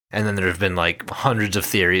sense. And then there have been, like, hundreds of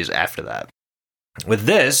theories after that. With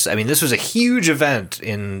this, I mean, this was a huge event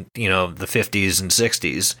in, the 50s and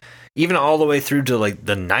 60s. Even all the way through to, like,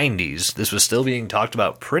 the 90s, this was still being talked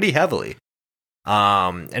about pretty heavily.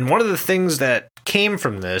 And one of the things that came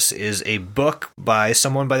from this is a book by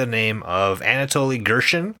someone by the name of Anatoly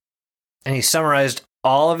Gershin. And he summarized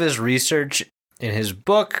all of his research in his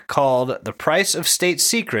book called The Price of State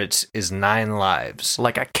Secrets is 9 Lives.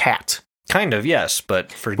 Like a cat. Kind of, yes,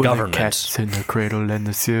 but for government. The cat's in the cradle and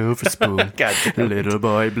the silver spoon. God damn. Little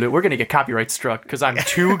boy blue. We're going to get copyright struck because I'm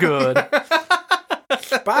too good.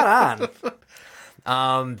 Spot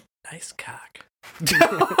on. Nice cock.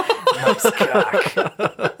 Nice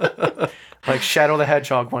cock. Like Shadow the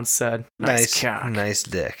Hedgehog once said. Nice cock. Nice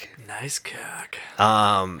dick. Nice cock.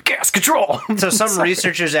 Gas control. So some Sorry.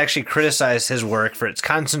 researchers actually criticized his work for its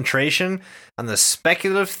concentration on the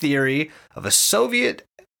speculative theory of a Soviet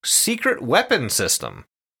secret weapon system.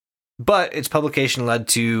 But its publication led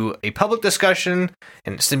to a public discussion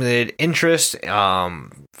and it stimulated interest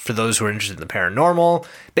for those who are interested in the paranormal.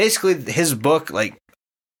 Basically, his book,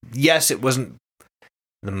 yes, it wasn't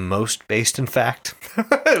the most based in fact.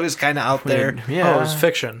 It was kind of out there. Yeah. Oh, it was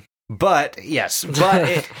fiction. But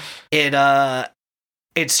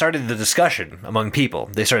it started the discussion among people.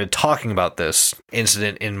 They started talking about this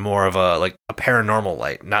incident in more of a paranormal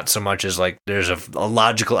light, not so much as there's a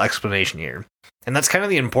logical explanation here. And that's kind of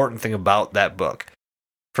the important thing about that book.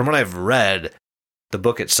 From what I've read, the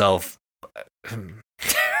book itself,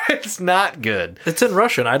 it's not good. It's in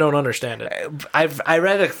Russian. I don't understand it. I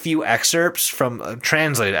read a few excerpts from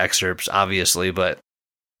translated excerpts, obviously, but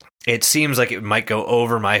it seems like it might go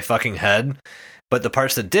over my fucking head. But the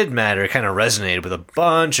parts that did matter kind of resonated with a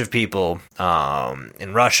bunch of people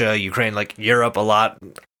in Russia, Ukraine, Europe a lot,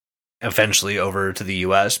 eventually over to the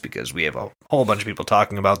US because we have a whole bunch of people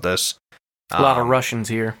talking about this. A lot of Russians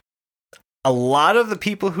here. A lot of the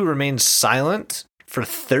people who remained silent for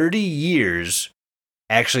 30 years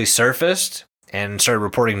actually surfaced and started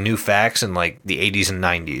reporting new facts in the 80s and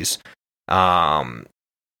 90s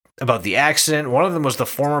about the accident. One of them was a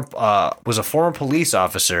former police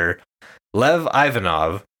officer, Lev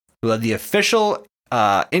Ivanov, who led the official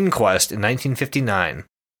inquest in 1959.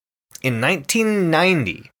 In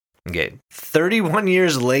 1990, 31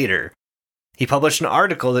 years later, he published an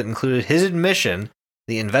article that included his admission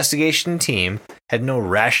the investigation team had no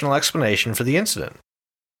rational explanation for the incident.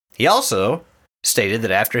 He also stated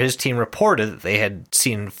that after his team reported that they had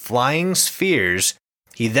seen flying spheres,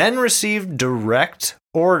 he then received direct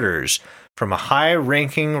orders from a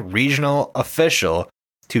high-ranking regional official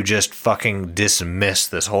to just fucking dismiss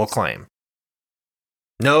this whole claim.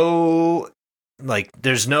 No,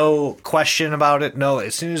 there's no question about it. No,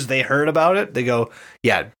 as soon as they heard about it, they go,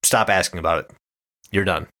 "Yeah, stop asking about it. You're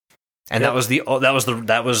done." And that was the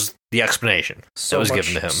explanation that was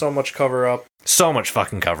given to him. So much cover up. So much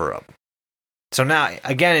fucking cover up. So now,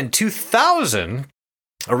 again, in 2000,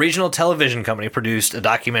 a regional television company produced a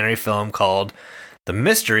documentary film called The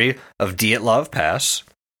Mystery of Dyatlov Pass.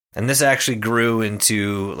 And this actually grew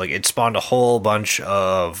into, it spawned a whole bunch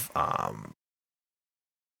of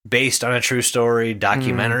based on a true story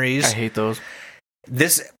documentaries. I hate those.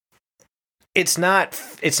 This, it's not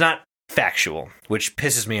factual, which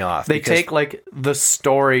pisses me off. They because take like the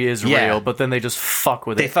story is Yeah. real, but then they just fuck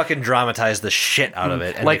with they it. fucking dramatize the shit out of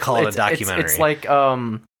it, and they call it a documentary. It's like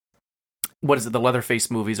what is it? The Leatherface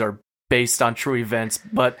movies are based on true events,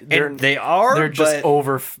 but And they are. they're just but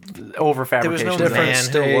over there was no fabrications. Different man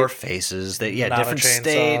state, who wore faces. not a Different chainsaw.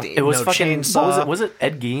 state. It was no fucking. chainsaw. What was it? Was it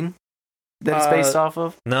Ed Gein that it's based off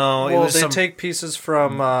of? No, it Well, was they some. take pieces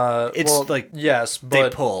from. It's well, like yes, they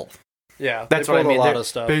but pull. yeah, That's they what I pulled mean. A lot They're of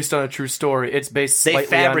stuff. based on a true story. It's based. They slightly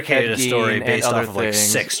fabricated on a Ed story Gein based and off other of like things.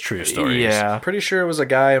 6 true stories. Yeah, Pretty sure it was a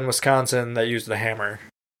guy in Wisconsin that used the hammer.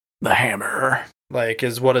 the hammer. Like,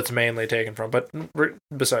 is what it's mainly taken from. But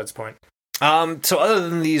besides the point. So other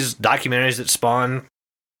than these documentaries that spawn,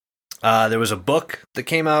 there was a book that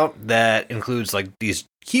came out that includes like these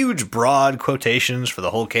huge broad quotations for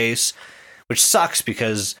the whole case, which sucks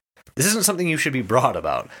because this isn't something you should be broad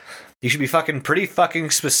about. You should be pretty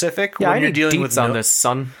specific Yeah, when I you're need dealing deets with on this,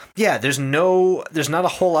 son. Yeah, there's not a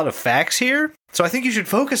whole lot of facts here, so I think you should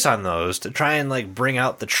focus on those to try and like bring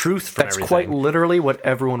out the truth from That's everything. quite literally what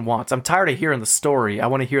everyone wants. I'm tired of hearing the story. I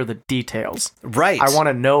want to hear the details. Right. I want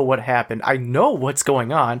to know what happened. I know what's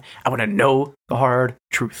going on. I want to know the hard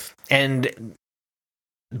truth. And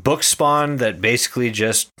books spawned that basically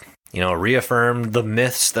just reaffirmed the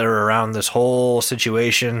myths that are around this whole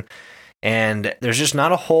situation. And there's just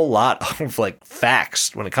not a whole lot of like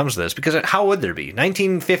facts when it comes to this, because how would there be?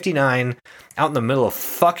 1959, out in the middle of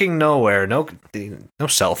fucking nowhere, no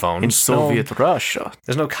cell phones, In Soviet Russia.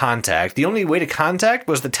 there's no contact. The only way to contact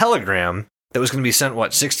was the telegram that was going to be sent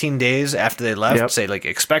 16 days after they left. Yep. Say like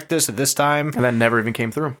expect this at this time. And that never even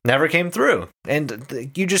came through. Never came through, and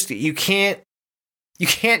you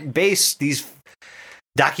can't base these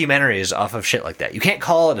documentaries off of shit like that. You can't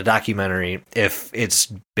call it a documentary if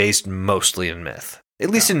it's based mostly in myth. At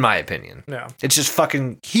least in my opinion. Yeah. It's just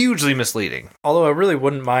fucking hugely misleading. Although I really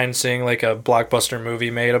wouldn't mind seeing like a blockbuster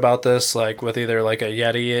movie made about this, like with either like a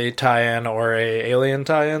Yeti tie-in or a Alien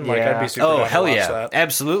tie-in. Like I'd Yeah. be super Oh down to hell watch yeah, that.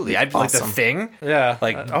 absolutely! I'd like the Awesome. Thing. Yeah.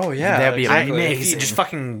 Like, oh yeah. that'd be exactly. amazing. Just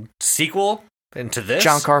fucking sequel into this.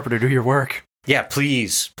 John Carpenter, do your work. Yeah,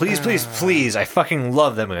 please. I fucking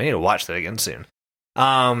love that movie. I need to watch that again soon.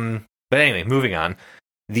 But anyway, moving on.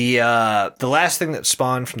 The last thing that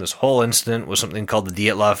spawned from this whole incident was something called the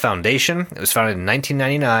Dyatlov Foundation. It was founded in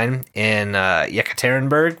 1999 in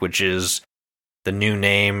Yekaterinburg, which is the new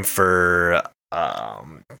name for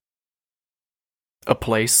A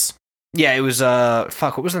place. yeah, it was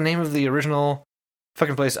what was the name of the original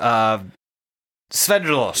fucking place?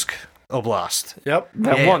 Sverdlovsk Oblast. Yep.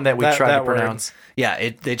 That Yeah, one that we tried to that word. pronounce.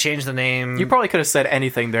 Yeah, they changed the name. You probably could have said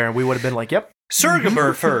anything there and we would have been like, yep.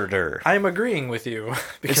 Sergeberferder. I'm agreeing with you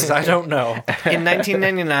because I don't know. In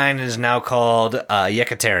 1999 it is now called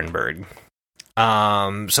Yekaterinburg.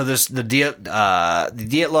 So the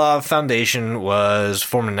Dyatlov Foundation was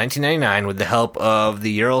formed in 1999 with the help of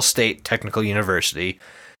the Ural State Technical University,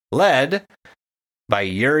 led by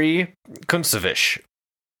Yuri Kuntsevich.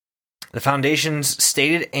 The foundation's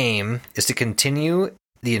stated aim is to continue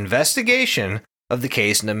the investigation of the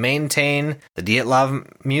case and to maintain the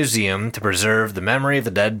Dyatlov Museum to preserve the memory of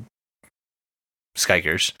the dead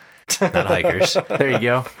skikers, not hikers. There you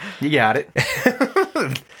go. You got it.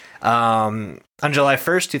 On July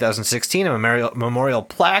 1st, 2016, a memorial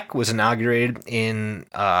plaque was inaugurated in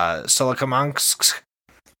Solikamsk.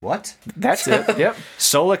 What? That's it. Yep.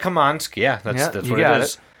 Solikamsk, yeah, that's you what it got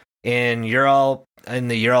is. In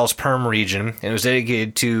the Urals Perm region. And it was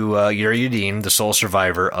dedicated to Yuri Yudin, the sole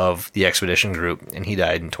survivor of the expedition group, and he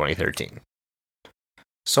died in 2013.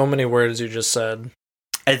 So many words you just said.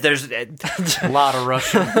 There's A lot of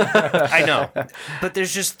Russian. I know, but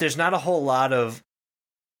there's not a whole lot of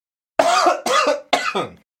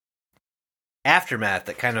aftermath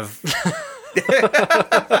that kind of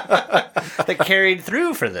that carried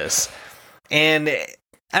through for this. And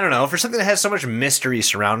I don't know, for something that has so much mystery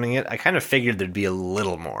surrounding it, I kind of figured there'd be a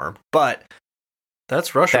little more. But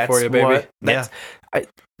That's Russia That's for you, baby. what- that's-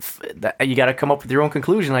 you got to come up with your own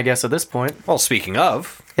conclusion, I guess, at this point. well, speaking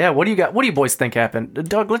of, Yeah, what do you got? What do you boys think happened?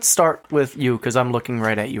 Doug, let's start with you because I'm looking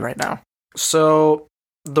right at you right now. So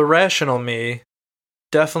the rational me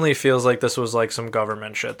definitely feels like this was like some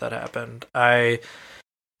government shit that happened.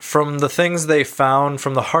 From the things they found,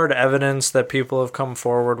 from the hard evidence that people have come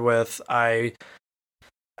forward with, I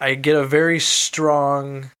get a very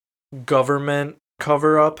strong government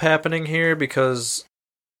cover up happening here because,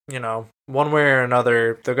 one way or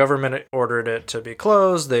another, the government ordered it to be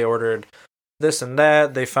closed. They ordered this and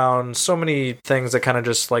that. They found so many things that kind of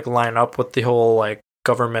just like line up with the whole like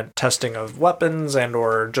government testing of weapons and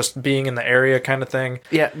or just being in the area kind of thing.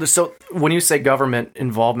 Yeah. So when you say government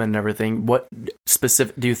involvement and everything, what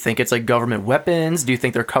specific do you think? It's like government weapons? Do you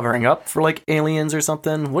think they're covering up for like aliens or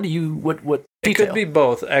something? What It detail? could be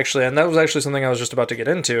both, actually, and that was actually something I was just about to get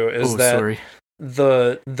into. Is that sorry.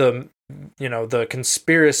 the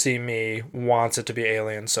conspiracy me wants it to be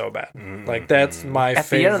alien so bad. Like that's my At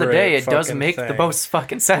favorite. the end of the day, it does fucking make the thing. most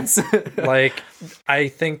fucking sense. Like, I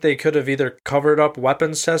think they could have either covered up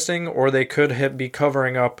weapons testing or they could be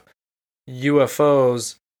covering up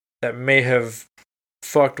UFOs that may have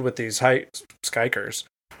fucked with these skykers.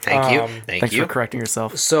 Thank you. Thanks you. for correcting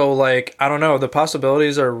yourself. So, like, I don't know. The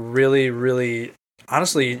possibilities are really, really,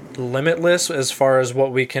 honestly, limitless as far as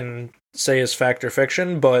what we can say is fact or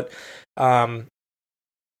fiction. But,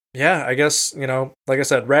 yeah, I guess, like I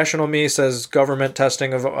said, rational me says government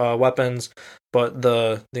testing of weapons, but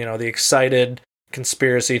the excited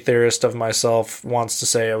conspiracy theorist of myself wants to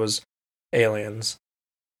say it was aliens.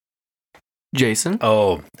 Jason?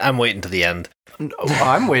 Oh, I'm waiting to the end.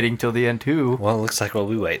 I'm waiting till the end too. Well, it looks like we'll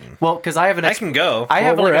be waiting. Well, because I have an I can go. I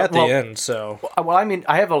have We're like at the end, so Well, I mean,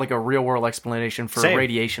 I have a real world explanation for Same.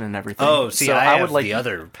 radiation and everything. Oh, see, So I would have like the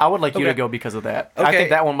other. I would like you to Okay. go because of that. I Okay. think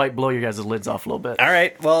that one might blow your guys' lids off a little bit. All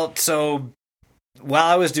right. Well, so while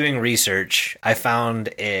I was doing research, I found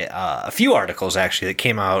a few articles actually that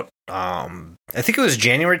came out. I think it was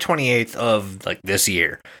January 28th of like this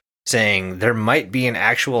year, saying there might be an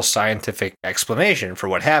actual scientific explanation for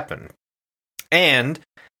what happened. And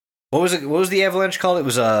what was it? What was the avalanche called? It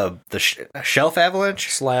was a shelf avalanche.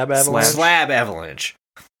 slab avalanche. Slab avalanche.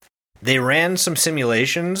 They ran some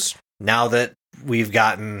simulations. Now that we've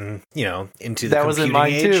gotten into the That was in computing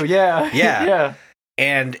mine age, too. Yeah. Yeah. yeah.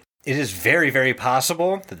 and it is very, very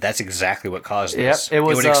possible that that's exactly what caused Yep, this. it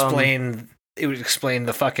was, would explain. It would explain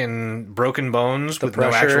the fucking broken bones, The with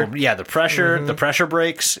pressure. no actual. The pressure. Mm-hmm. The pressure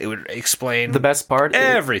breaks. It would explain The best part.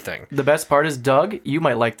 everything. The best part is, Doug, you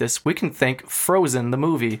might like this. We can thank Frozen the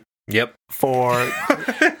movie Yep. for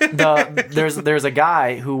there's a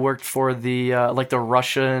guy who worked for the the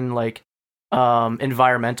Russian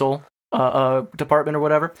environmental department or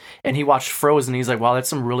whatever, and he watched Frozen. He's like, wow, that's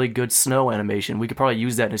some really good snow animation. We could probably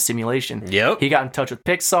use that in a simulation. Yep. He got in touch with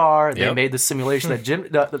Pixar. They Yep. made the simulation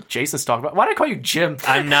that Jason's talking about. Why did I call you Jim?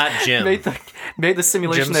 I'm not Jim. made the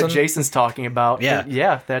simulation Jimson? that Jason's talking about. Yeah. And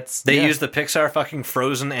yeah, that's They yeah. used the Pixar fucking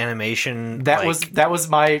Frozen animation. that was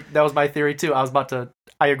my theory too.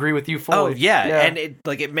 I agree with you fully. Oh yeah, and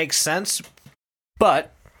it makes sense,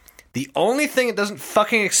 but the only thing it doesn't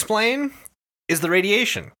fucking explain is the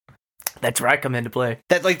radiation. that's where I come into play.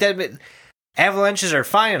 That avalanches are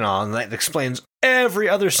fine and all, and that explains every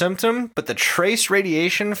other symptom, but the trace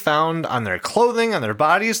radiation found on their clothing, on their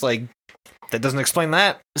bodies, that doesn't explain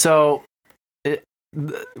that. So,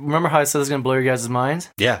 remember how I said it's going to blow your guys' minds?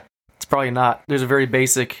 Yeah. It's probably not. There's a very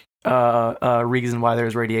basic reason why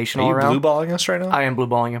there's radiation Are all you around. blue balling us right now? I am blue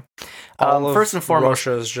balling you. All of First and foremost,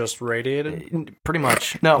 Russia is just radiated. pretty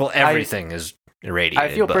much. No, Well, everything is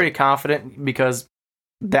irradiated. I feel but- pretty confident because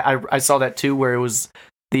that I saw that too, where it was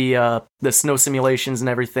the snow simulations and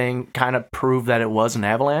everything kind of proved that it was an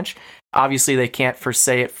avalanche. Obviously, they can't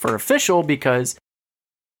say it for official because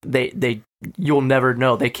you'll never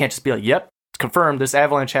know. They can't just be like, "Yep, it's confirmed. This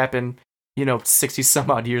avalanche happened, 60 some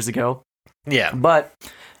odd years ago." Yeah. But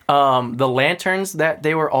the lanterns that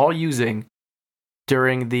they were all using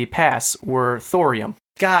during the pass were thorium.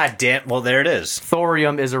 God damn. Well, there it is.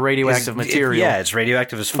 Thorium is a radioactive material. It's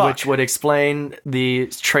radioactive as fuck. Which would explain the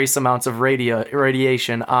trace amounts of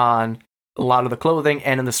radiation on a lot of the clothing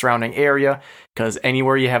and in the surrounding area, because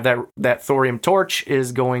anywhere you have that thorium torch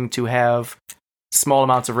is going to have small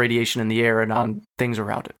amounts of radiation in the air and on things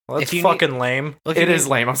around it. Well, that's If you fucking lame. Look, It is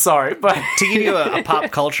lame, I'm sorry, but To give you a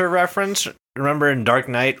pop culture reference, remember in Dark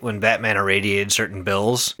Knight when Batman irradiated certain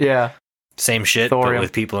bills? yeah, Same shit, Thorium. but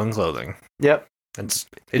with people in clothing. yep. It's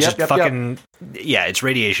Yep, just yep, fucking yeah. It's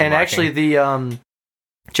radiation. And marking. actually, the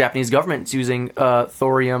Japanese government's using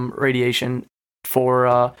thorium radiation for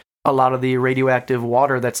a lot of the radioactive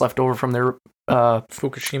water that's left over from their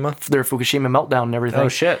Fukushima. Fukushima meltdown and everything. oh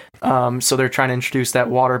shit. So they're trying to introduce that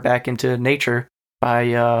water back into nature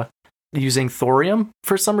by using thorium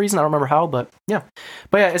for some reason. I don't remember how, but yeah.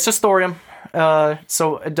 But yeah, it's just thorium.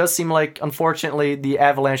 So it does seem like, unfortunately, the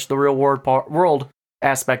avalanche, the real world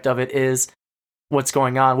aspect of it is what's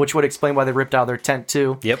going on, which would explain why they ripped out their tent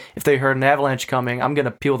too. Yep. If they heard an avalanche coming, I'm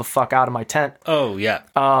gonna peel the fuck out of my tent. Oh yeah.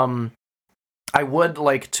 I would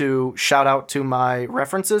like to shout out to my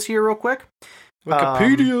references here real quick.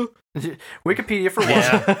 Wikipedia. Wikipedia for one.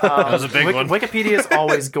 Yeah, that was a big one. Wikipedia is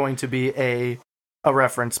always going to be a a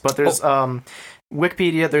reference, but there's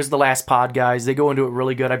Wikipedia. There's the Last Pod guys. They go into it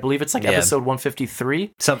really good. I believe it's like episode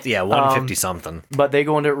 153. Something, 150 something. But they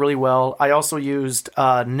go into it really well. I also used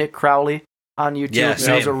Nick Crowley on YouTube. Yeah, That was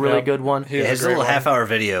a same. really good one. He's a His great little one. half-hour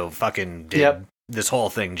video fucking did this whole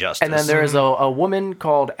thing justice. And then there is a woman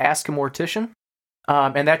called Ask a Mortician.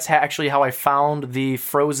 And that's actually how I found the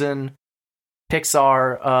Frozen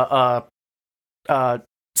Pixar snow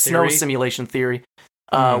Theory? simulation theory,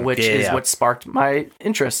 which yeah, is yeah. what sparked my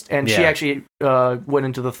interest. And she Yeah. actually went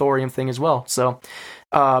into the thorium thing as well. So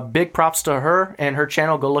big props to her and her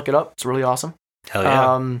channel. Go look it up. It's really awesome. Hell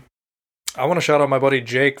yeah. I want to shout out my buddy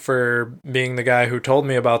Jake for being the guy who told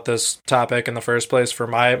me about this topic in the first place for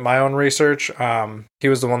my own research. He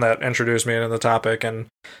was the one that introduced me into the topic, and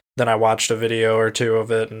then I watched a video or two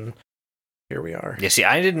of it, and here we are. Yeah, see,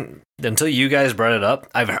 I didn't until you guys brought it up.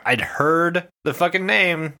 I'd heard the fucking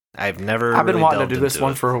name. I've been really wanting to do this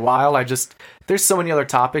one it. for a while. There's so many other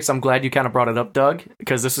topics. I'm glad you kind of brought it up, Doug,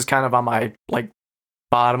 because this is kind of on my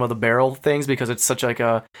bottom of the barrel things because it's such like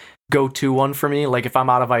a go-to one for me. Like if I'm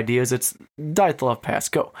out of ideas, it's Diet the Love Pass,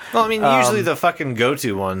 go. Well, I mean, usually the fucking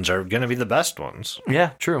go-to ones are gonna be the best ones. Yeah,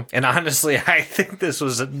 true. And honestly, I think this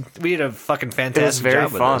was we did a fucking fantastic very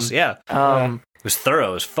job with fun. this. Yeah, Yeah. it was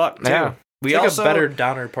thorough as fuck too. Yeah. We It's like also a better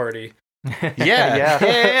Donner Party.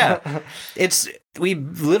 yeah. It's we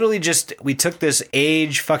literally we took this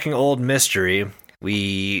age fucking old mystery,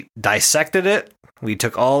 we dissected it, we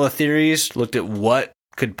took all the theories, looked at what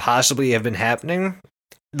could possibly have been happening.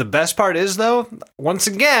 The best part is though, once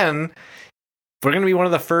again, we're going to be one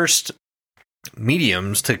of the first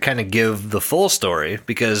mediums to kind of give the full story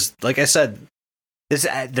because, like I said,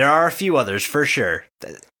 there are a few others for sure.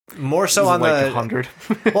 More so on like the 100.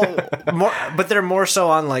 but they're more so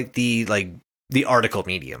on the article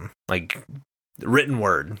medium, like written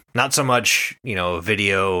word, not so much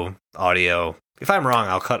video, audio. If I'm wrong,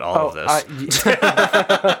 I'll cut all of this.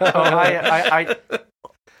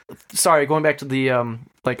 Sorry, going back to the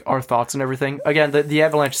our thoughts and everything. Again, the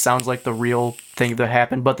avalanche sounds like the real thing that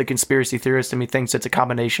happened, but the conspiracy theorist to me thinks it's a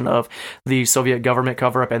combination of the Soviet government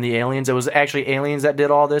cover up and the aliens. It was actually aliens that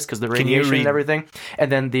did all this because the radiation and everything.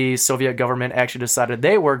 And then the Soviet government actually decided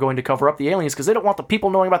they were going to cover up the aliens because they don't want the people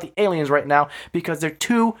knowing about the aliens right now because there's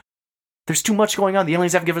too much going on. The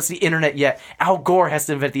aliens haven't given us the internet yet. Al Gore has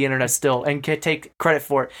to invent the internet still and can take credit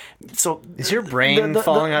for it. So is your brain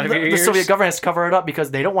falling out of your ears? The Soviet government has to cover it up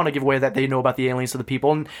because they don't want to give away that they know about the aliens to the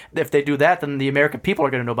people. And if they do that, then the American people are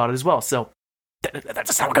going to know about it as well. So that's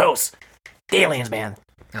just how it goes. The aliens, man.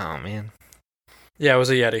 Oh, man. Yeah, it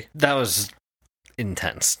was a Yeti. That was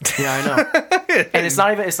intense. Yeah, I know. And it's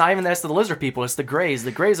not even that's the lizard people. It's the Greys.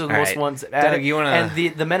 The Greys are the most ones. Doug, you wanna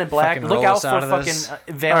and the Men in Black. fucking Look roll out us for out of fucking this?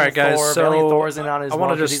 Valiant All right, guys, Thor. so Valiant Thor's in on his I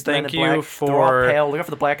wanna well, 'cause just he's Men thank in you Black. for- They're all pale. Look out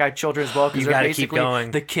for the black-eyed children as well because You they're gotta keep basically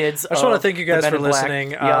going. the kids. I just want to thank you guys the Men for in Black.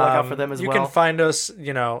 listening. Yeah, look out for them as you well. can find us,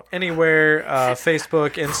 anywhere,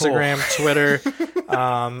 Facebook, Instagram, Twitter.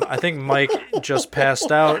 I think Mike just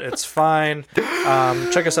passed out. It's fine.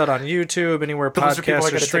 Check us out on YouTube, anywhere Those are people podcasts are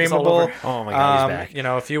are gonna take us all streamable. over. Oh my god, he's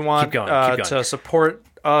back. If you want Keep going. to support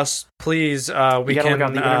us, please, we You gotta can. look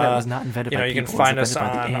out. The internet was not invented by You can people. It was find us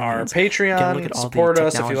invented by the on our aliens. You gotta look Patreon. at all the Support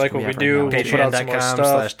us if you technology like what we have do. right now. We'll put out some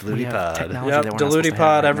more stuff. We have Patreon.com/DeludiPod. technology Yep, that we're not supposed to have DeludiPod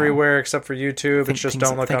right now. everywhere except for YouTube. It's just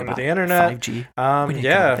don't look think under about the internet. 5G. We didn't come up with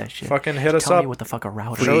Yeah, that shit. fucking hit us Tell up. me what the fuck a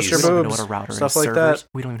router Show us is. your We don't even know boobs, what a router stuff is. like Servers, that.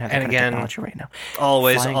 We don't even have that And kind again, of technology right now.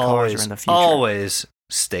 Always, Flying cars always, are in the future. always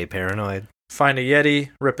stay paranoid. Find a Yeti,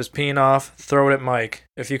 rip his peen off, throw it at Mike.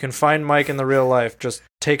 If you can find Mike in the real life, just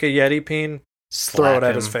take a Yeti peen, throw it Slap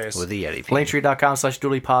at his him face. with a Yeti.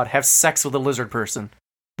 Linktree.com/DooleyPod. Have sex with a lizard person.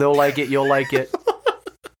 They'll like it. You'll like it.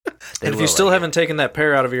 And if you still haven't taken that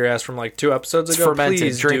pear out of your ass from like 2 episodes It's ago, fermented.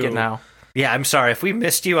 please Drink do. it now. Yeah, I'm sorry if we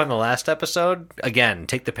missed you on the last episode. Again,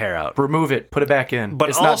 take the pear out. Remove it. Put it back in. But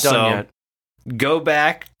it's also, not done yet. Go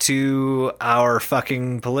back to our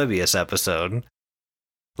fucking Polybius episode.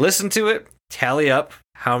 Listen to it. Tally up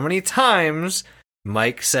how many times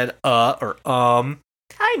Mike said or I'm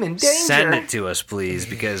in danger. Send it to us, please,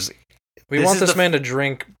 because We This want is this the- man to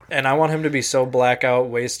drink, and I want him to be so blackout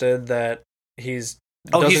wasted that doesn't he's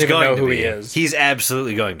even going know to who be. he is. He's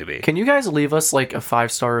absolutely going to be. Can you guys leave us like a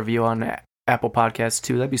 5-star review on Apple Podcasts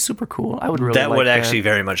too? That'd be super cool. I would really That like would that. actually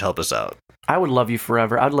very much help us out. I would love you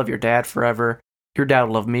forever. I'd love your dad forever. Your dad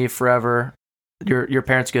would love me forever. Your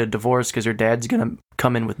parents get a divorce because your dad's gonna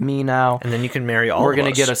come in with me now. And then you can marry all We're of gonna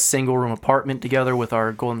us. get a single room apartment together with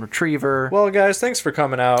our golden retriever. Well, guys, thanks for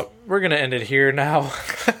coming out. We're going to end it here now.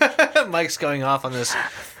 Mike's going off on this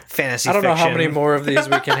fantasy I don't know how fiction. many more of these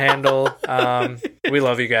we can handle. We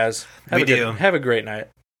love you guys. We do. Have a great night.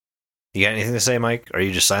 You got anything to say, Mike? Or are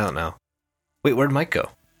you just silent now? Wait, where'd Mike go?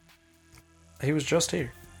 He was just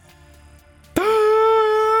here.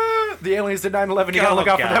 The aliens did 9/11. You gotta look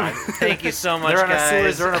out for them. Thank you so much, They're in our guys.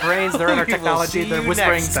 sewers, they're in our brains, they're in our We will technology, see they're you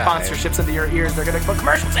whispering next time. sponsorships into your ears, they're gonna put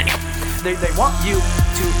commercials in you. They want you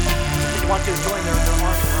to join their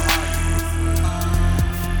army.